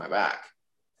nerve through my back.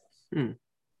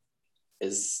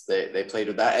 Is they played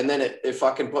with that. And then it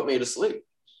fucking put me to sleep.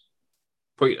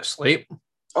 Put you to sleep?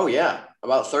 Oh yeah.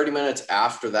 About 30 minutes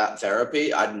after that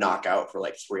therapy, I'd knock out for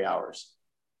like 3 hours.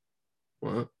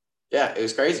 What? Yeah, it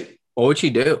was crazy. What would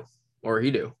she do? Or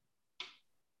he do?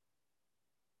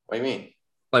 What do you mean?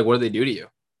 Like, what did they do to you?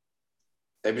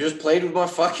 They just played with my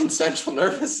fucking central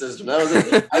nervous system. That was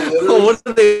it. What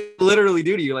did they literally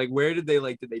do to you? Like, where did they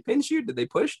did they pinch you? Did they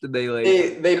push? Did they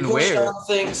they pushed on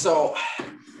things. So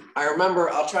I remember,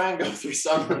 I'll try and go through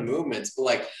some of the movements, but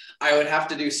like I would have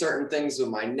to do certain things with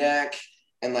my neck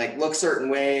and like look certain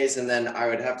ways. And then I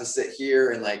would have to sit here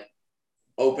and like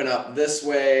open up this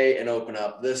way and open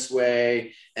up this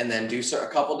way. And then do a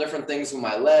couple different things with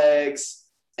my legs.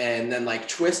 And then like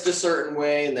twist a certain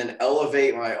way and then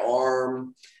elevate my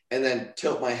arm and then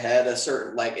tilt my head a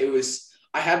certain, like it was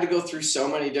I had to go through so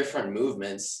many different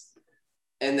movements,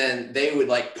 and then they would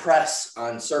like press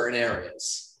on certain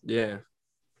areas. Yeah.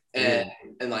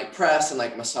 And like press and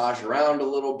like massage around a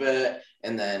little bit,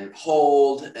 and then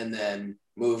hold, and then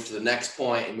move to the next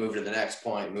point, and move to the next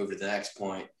point, move to the next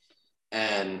point.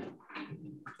 And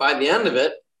by the end of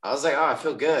it, I was like, oh, I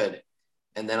feel good.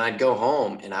 And then I'd go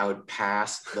home and I would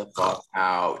pass the fuck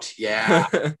out. Yeah.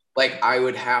 Like I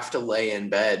would have to lay in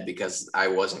bed because I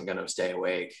wasn't going to stay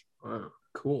awake. Wow,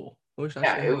 cool. I wish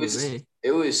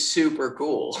It was super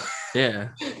cool. Yeah.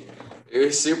 It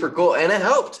was super cool. And it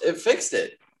helped. It fixed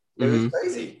it. It was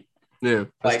crazy. Yeah.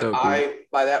 Like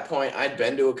by that point, I'd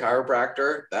been to a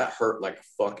chiropractor. That hurt like a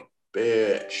fucking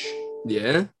bitch.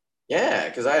 Yeah. Yeah,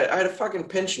 because I had a fucking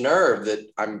pinched nerve that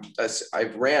I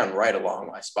ran right along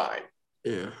my spine.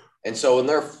 Yeah. And so when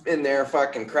they're in there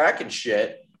fucking cracking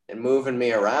shit and moving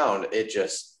me around, it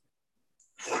just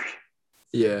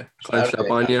clenched up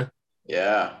on you.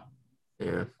 Yeah.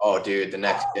 Yeah. Oh, dude, the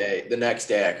next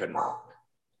day I couldn't walk.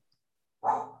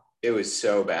 It was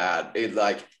so bad. It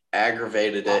like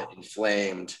aggravated it,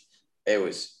 inflamed. It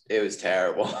was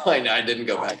terrible. I didn't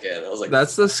go back in. I was like,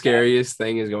 that's the scariest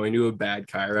thing is going to a bad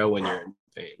chiro when you're in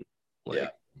pain. Like,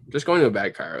 just going to a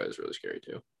bad chiro is really scary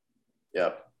too.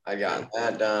 Yep. I got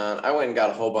that done. I went and got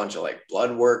a whole bunch of like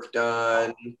blood work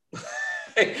done,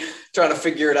 trying to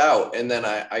figure it out. And then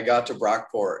I got to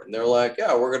Brockport and they're like,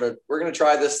 yeah, we're gonna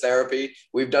try this therapy.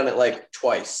 We've done it like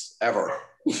twice ever.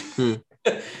 I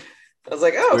was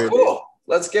like, oh, weird, cool. Dude.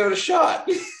 Let's give it a shot.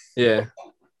 Yeah.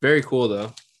 Very cool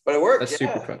though. But it worked. That's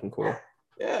super fucking cool.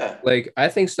 Yeah. Like I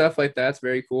think stuff like that's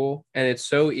very cool. And it's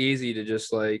so easy to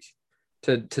just like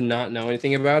to not know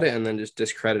anything about it and then just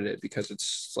discredit it because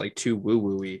it's like too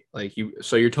woo-woo-y. Like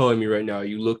you're telling me right now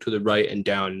you looked to the right and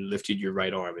down and lifted your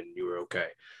right arm and you were okay.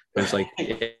 And it's like,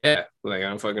 yeah, like I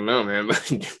don't fucking know, man, but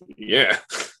yeah.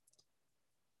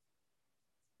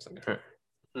 It's like,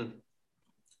 huh.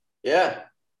 Yeah,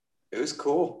 it was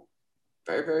cool.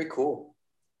 Very, very cool.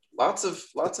 Lots of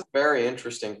very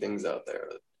interesting things out there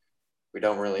that we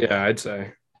don't really know. Yeah, I'd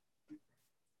say.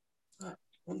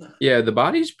 Yeah, the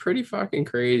body's pretty fucking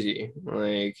crazy.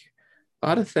 Like a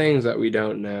lot of things that we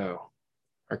don't know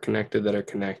are connected that are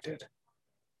connected.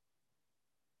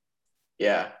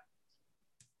 Yeah.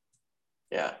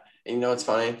 Yeah. And you know what's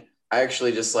funny? I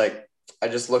actually just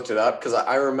looked it up because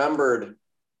I remembered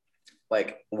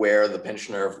like where the pinched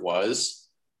nerve was.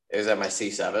 It was at my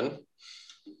C7.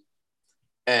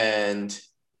 And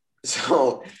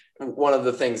so one of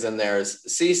the things in there is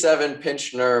C7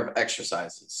 pinched nerve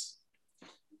exercises.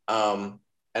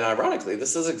 And ironically,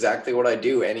 this is exactly what I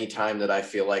do anytime that I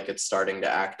feel like it's starting to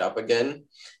act up again,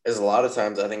 is a lot of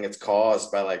times I think it's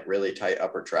caused by like really tight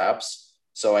upper traps.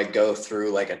 So I go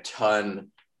through like a ton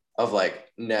of like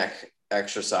neck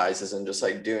exercises and just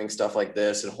like doing stuff like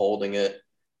this and holding it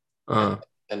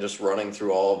and just running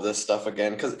through all of this stuff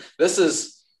again. Cause this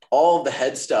is all of the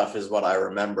head stuff is what I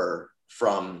remember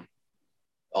from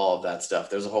all of that stuff.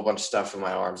 There's a whole bunch of stuff in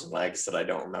my arms and legs that I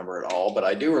don't remember at all, but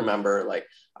I do remember like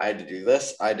I had to do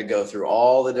this. I had to go through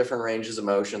all the different ranges of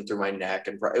motion through my neck,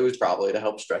 and it was probably to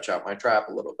help stretch out my trap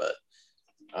a little bit.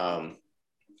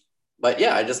 But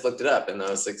yeah, I just looked it up and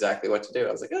that's exactly what to do.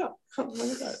 I was like, oh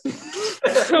my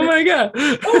God. Oh my God.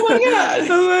 Oh my God.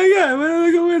 Oh my God. What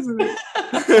a coincidence.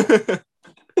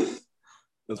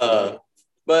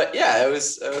 But yeah, it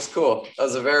was cool. It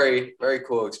was a very, very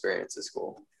cool experience at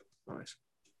school. Nice.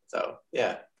 So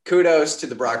yeah, kudos to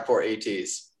the Brockport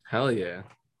ATs. Hell yeah.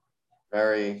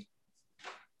 Very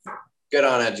good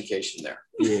on education there.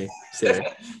 Yeah. Sure.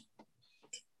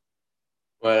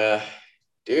 But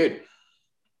dude,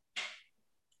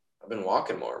 I've been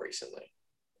walking more recently.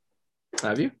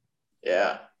 Have you?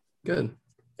 Yeah. Good.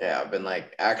 Yeah, I've been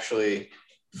like actually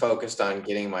focused on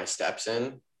getting my steps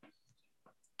in.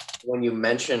 When you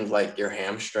mentioned like your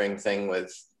hamstring thing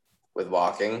with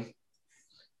walking,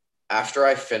 after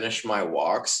I finish my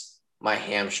walks, my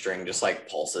hamstring just like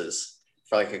pulses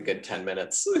for like a good 10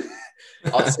 minutes.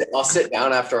 I'll sit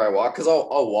down after I walk because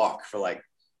I'll walk for like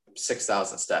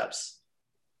 6,000 steps.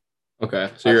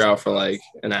 Okay. So you're out for like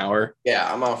an hour?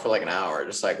 Yeah, I'm out for like an hour,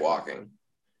 just like walking.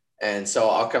 And so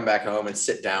I'll come back home and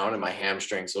sit down and my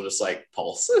hamstrings will just like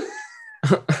pulse.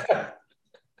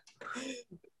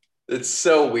 It's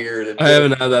so weird. I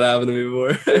haven't had that happen to me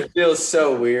before. It feels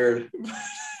so weird.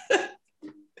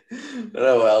 But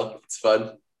oh well, it's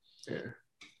fun. Yeah.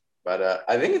 But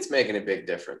I think it's making a big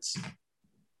difference.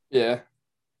 Yeah.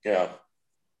 Yeah.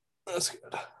 That's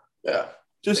good. Yeah.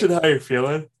 Just in how you're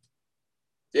feeling.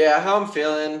 Yeah, how I'm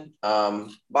feeling.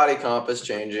 Body comp is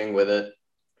changing with it,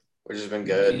 which has been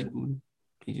good.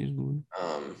 Yeah,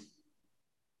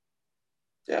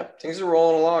 yeah, things are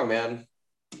rolling along, man.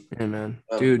 Yeah, man.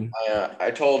 Dude. I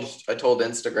told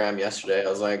Instagram yesterday, I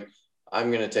was like,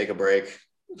 I'm going to take a break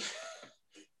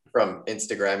from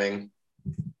Instagramming.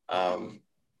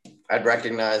 I'd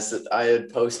recognized that I had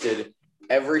posted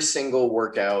every single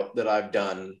workout that I've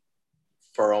done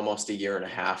for almost a year and a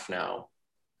half now.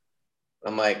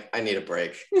 I'm like, I need a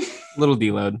break. Little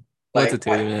deload. What's it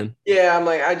to you, man? Yeah, I'm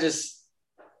like,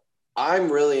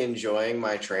 I'm really enjoying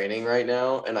my training right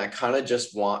now. And I kind of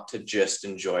just want to just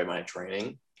enjoy my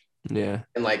training. Yeah.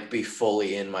 And like be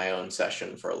fully in my own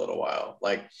session for a little while.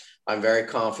 Like I'm very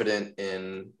confident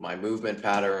in my movement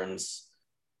patterns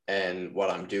and what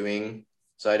I'm doing.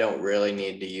 So I don't really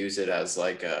need to use it as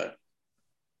like a,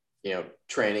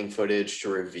 training footage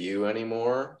to review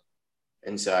anymore.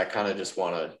 And so I kind of just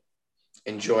want to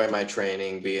enjoy my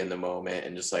training, be in the moment,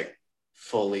 and just like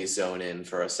fully zone in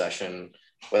for a session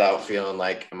without feeling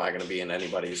like, am I going to be in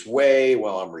anybody's way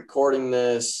while I'm recording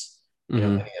this? Any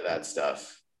of that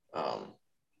stuff.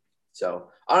 So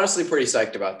honestly, pretty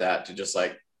psyched about that, to just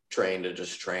like train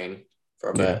for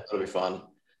a bit. It'll be fun.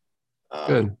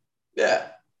 Good. Yeah,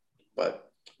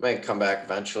 but I might come back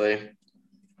eventually.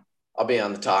 I'll be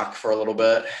on the talk for a little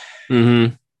bit.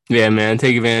 Yeah, man.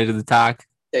 Take advantage of the talk.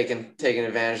 Taking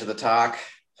advantage of the talk.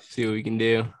 See what we can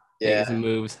do. Yeah. Making some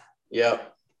moves.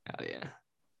 Yep. Hell yeah.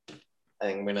 I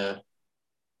think I'm gonna,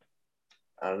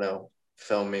 I don't know,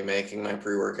 film me making my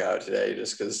pre-workout today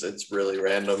just because it's really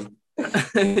random.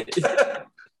 Just gonna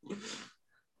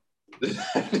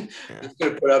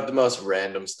put up the most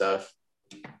random stuff.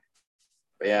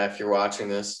 But yeah, if you're watching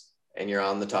this and you're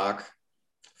on the talk,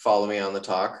 follow me on the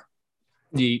talk.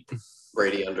 Yeet.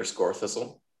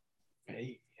 Brady_Thistle.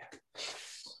 Hey.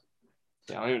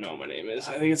 Yeah, I don't even know what my name is.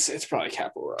 I think it's probably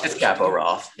Capo Roth. It's Capo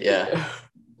Roth. Yeah.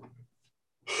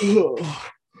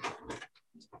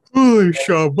 Holy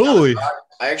shit, bully.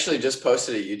 I actually just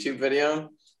posted a YouTube video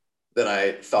that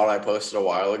I thought I posted a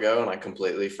while ago, and I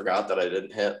completely forgot that I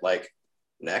didn't hit like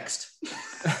next.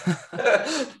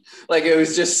 Like it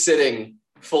was just sitting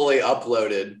fully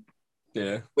uploaded.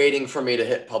 Yeah. Waiting for me to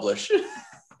hit publish.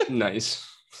 Nice.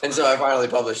 And so I finally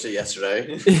published it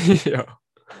yesterday. Yeah.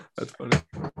 That's funny.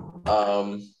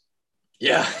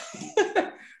 Yeah.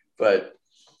 But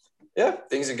yeah,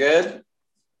 things are good.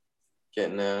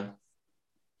 Getting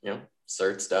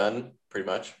certs done pretty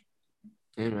much.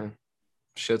 Yeah, man.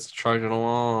 Shit's trudging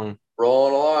along.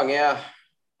 Rolling along, yeah.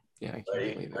 Yeah, I can't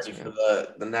ready believe this, for man.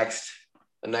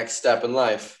 the next step in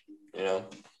life,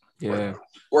 Yeah.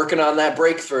 Working on that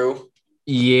breakthrough.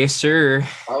 Yes, sir.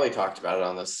 Probably talked about it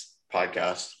on this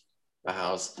podcast.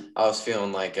 I was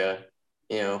feeling like a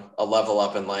level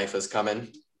up in life is coming.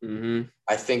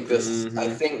 I think this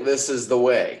is the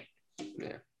way.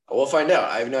 Yeah. We'll find out.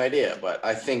 I have no idea, but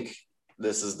I think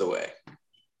this is the way.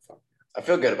 I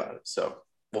feel good about it. So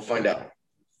we'll find out.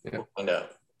 Yeah. We'll find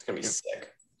out. It's gonna be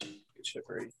sick. Good shit,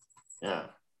 Brady. Yeah.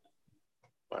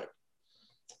 Right.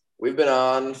 We've been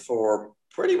on for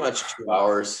pretty much 2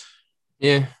 hours.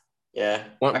 Yeah. Yeah.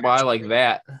 Went by like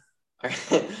that. I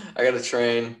gotta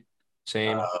train.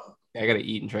 Same. I gotta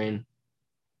eat and train.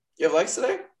 You have legs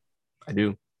today? I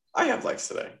do. I have legs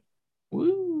today.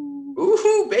 Woo.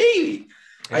 Ooh, baby.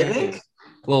 Yeah. I think.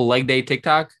 Little leg day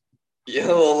TikTok. Yeah, a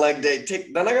little leg day.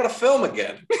 Then I gotta film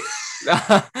again.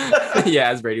 Yeah,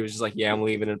 as Brady was just like, yeah, I'm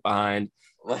leaving it behind.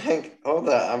 Like, hold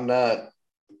on, I'm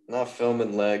not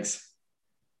filming legs.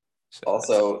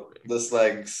 Also, this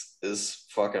legs is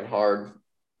fucking hard.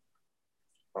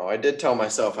 Oh, I did tell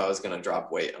myself I was gonna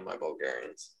drop weight on my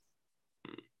Bulgarians.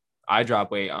 I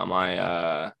drop weight on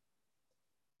my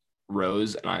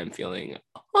rows, and I'm feeling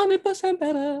 100%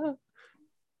 better.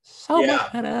 So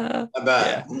much better. I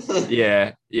bet.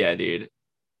 Yeah, dude.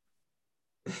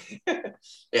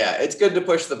 Yeah, it's good to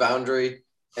push the boundary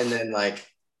and then like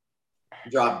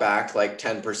drop back like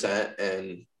 10%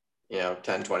 and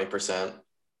 10-20%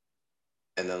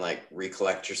 and then like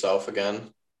recollect yourself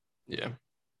again. Yeah.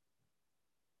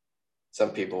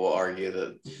 Some people will argue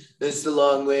that this is the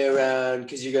long way around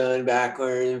because you're going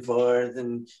backward and forth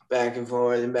and back and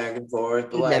forth and back and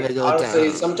forth. But like honestly,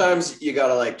 sometimes you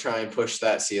gotta like try and push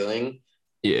that ceiling.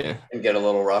 Yeah. And get a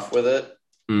little rough with it.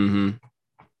 Mm-hmm.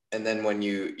 And then when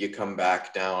you come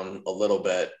back down a little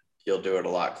bit, you'll do it a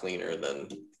lot cleaner than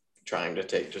trying to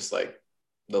take just like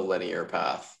the linear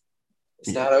path. It's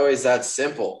not always that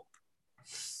simple.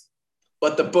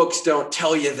 But the books don't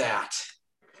tell you that.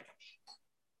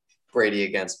 Brady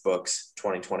against books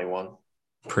 2021.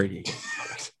 Pretty.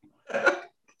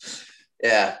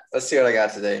 Yeah, let's see what I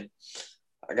got today.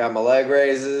 I got my leg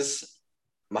raises,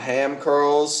 my ham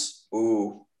curls.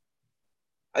 Ooh.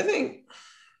 I think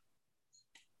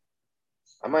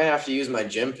I might have to use my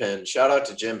gym pin. Shout out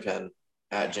to Gym Pin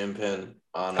at Gym Pin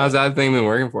on. How's that thing been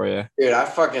working for you? Dude, I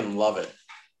fucking love it.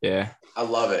 Yeah. I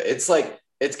love it. It's like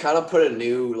it's kind of put a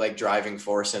new like driving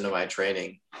force into my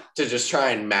training to just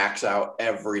try and max out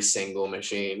every single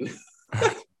machine.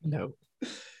 No.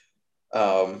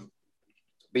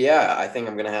 But yeah, I think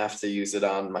I'm gonna have to use it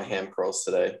on my ham curls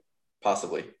today,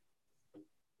 possibly.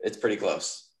 It's pretty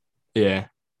close. Yeah.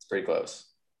 It's pretty close.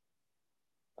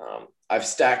 I've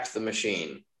stacked the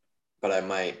machine, but I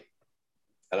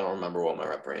don't remember what my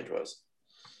rep range was.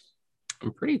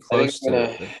 I'm pretty close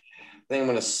I think I'm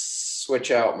gonna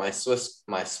switch out my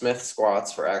Smith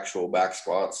squats for actual back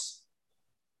squats.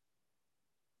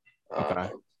 Okay.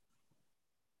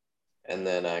 And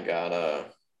then I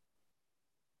got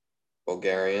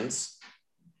Bulgarians.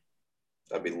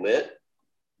 That'd be lit.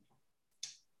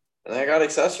 And I got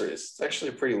accessories. It's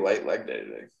actually a pretty light leg day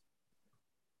today.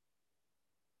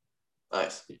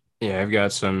 Nice. Yeah, I've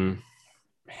got some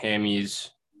hammies,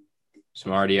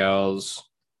 some RDLs,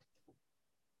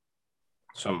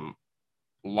 some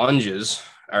lunges,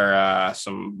 or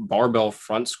some barbell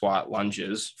front squat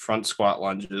lunges,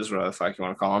 whatever the fuck you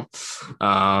want to call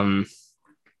them.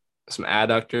 Some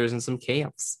adductors and some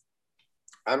calves.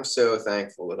 I'm so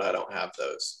thankful that I don't have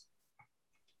those.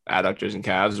 Adductors and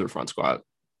calves or front squat?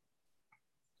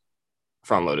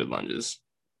 Front loaded lunges.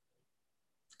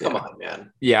 Come on,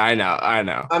 man. Yeah, I know. I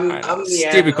know. I'm the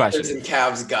stupid question. And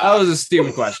calves guy. That was a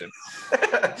stupid question.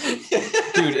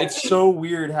 Dude, it's so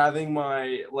weird having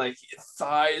my like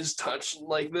thighs touch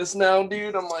like this now,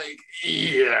 dude. I'm like,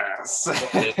 yes.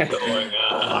 What's going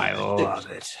on? I love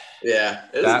it. Yeah.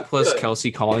 That plus good.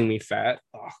 Kelsey calling me fat.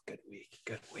 Oh, good week.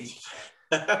 Good week.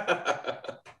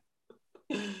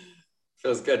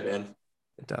 Feels good, man.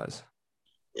 It does.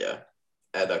 Yeah.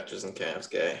 Adductors and calves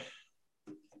gay.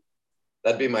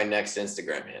 That'd be my next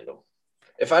Instagram handle.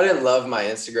 If I didn't love my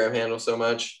Instagram handle so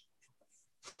much,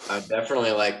 I'd definitely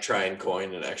like try and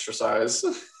coin an exercise.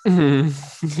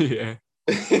 Yeah.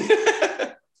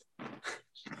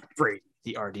 Brady,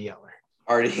 the RDLer.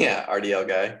 RDL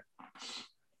guy.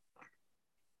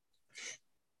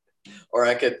 Or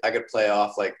I could play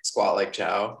off like squat like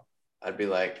Chow. I'd be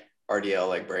like RDL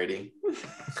like Brady.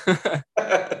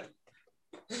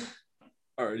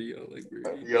 RDL like Brady.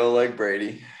 RDL like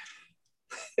Brady.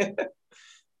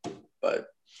 But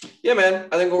yeah, man,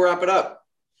 I think we'll wrap it up.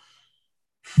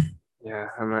 Yeah,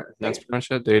 that's pretty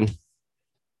much it, dude. I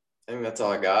think that's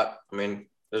all I got. I mean,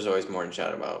 there's always more to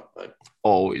chat about, but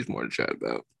Always more to chat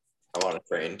about. I want to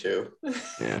train too.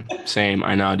 Yeah, same.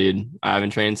 I know, dude. I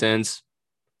haven't trained since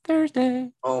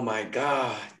Thursday. Oh my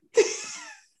God.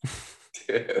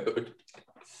 Dude.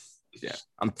 Yeah,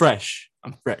 I'm fresh.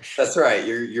 That's right.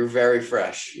 You're very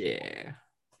fresh. Yeah.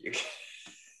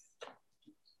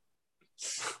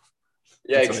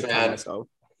 Yikes, man.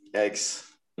 Yikes.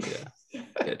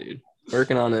 Yeah, dude.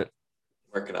 Working on it.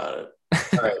 All right.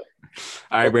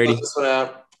 All right, Brady. This one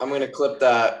out. I'm going to clip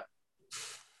that.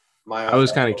 I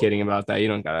was kind of kidding about that. You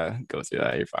don't got to go through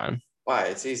that. You're fine. Why?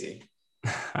 It's easy.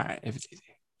 All right. If it's easy.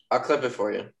 I'll clip it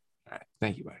for you. All right.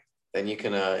 Thank you, buddy. Then you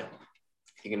can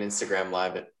Instagram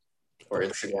live it or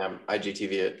Instagram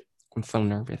IGTV it. I'm so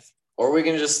nervous. Or we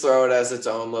can just throw it as its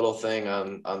own little thing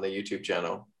on the YouTube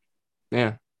channel.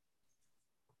 Yeah.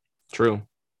 True.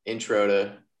 Intro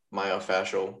to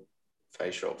myofascial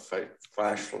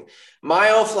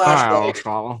nerves.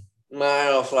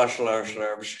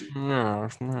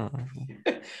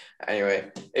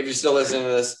 Anyway, if you're still listening to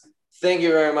this, thank you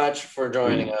very much for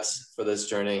joining us for this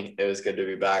journey. It was good to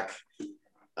be back.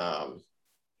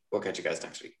 We'll catch you guys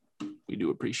next week. We do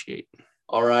appreciate.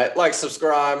 All right. Like,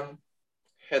 subscribe,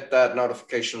 hit that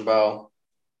notification bell,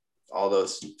 all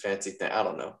those fancy things. I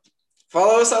don't know.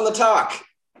 Follow us on the talk.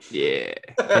 Yeah.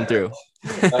 Come through.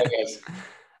 All right, guys.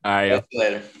 All right. See you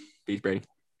later. Peace, Brady.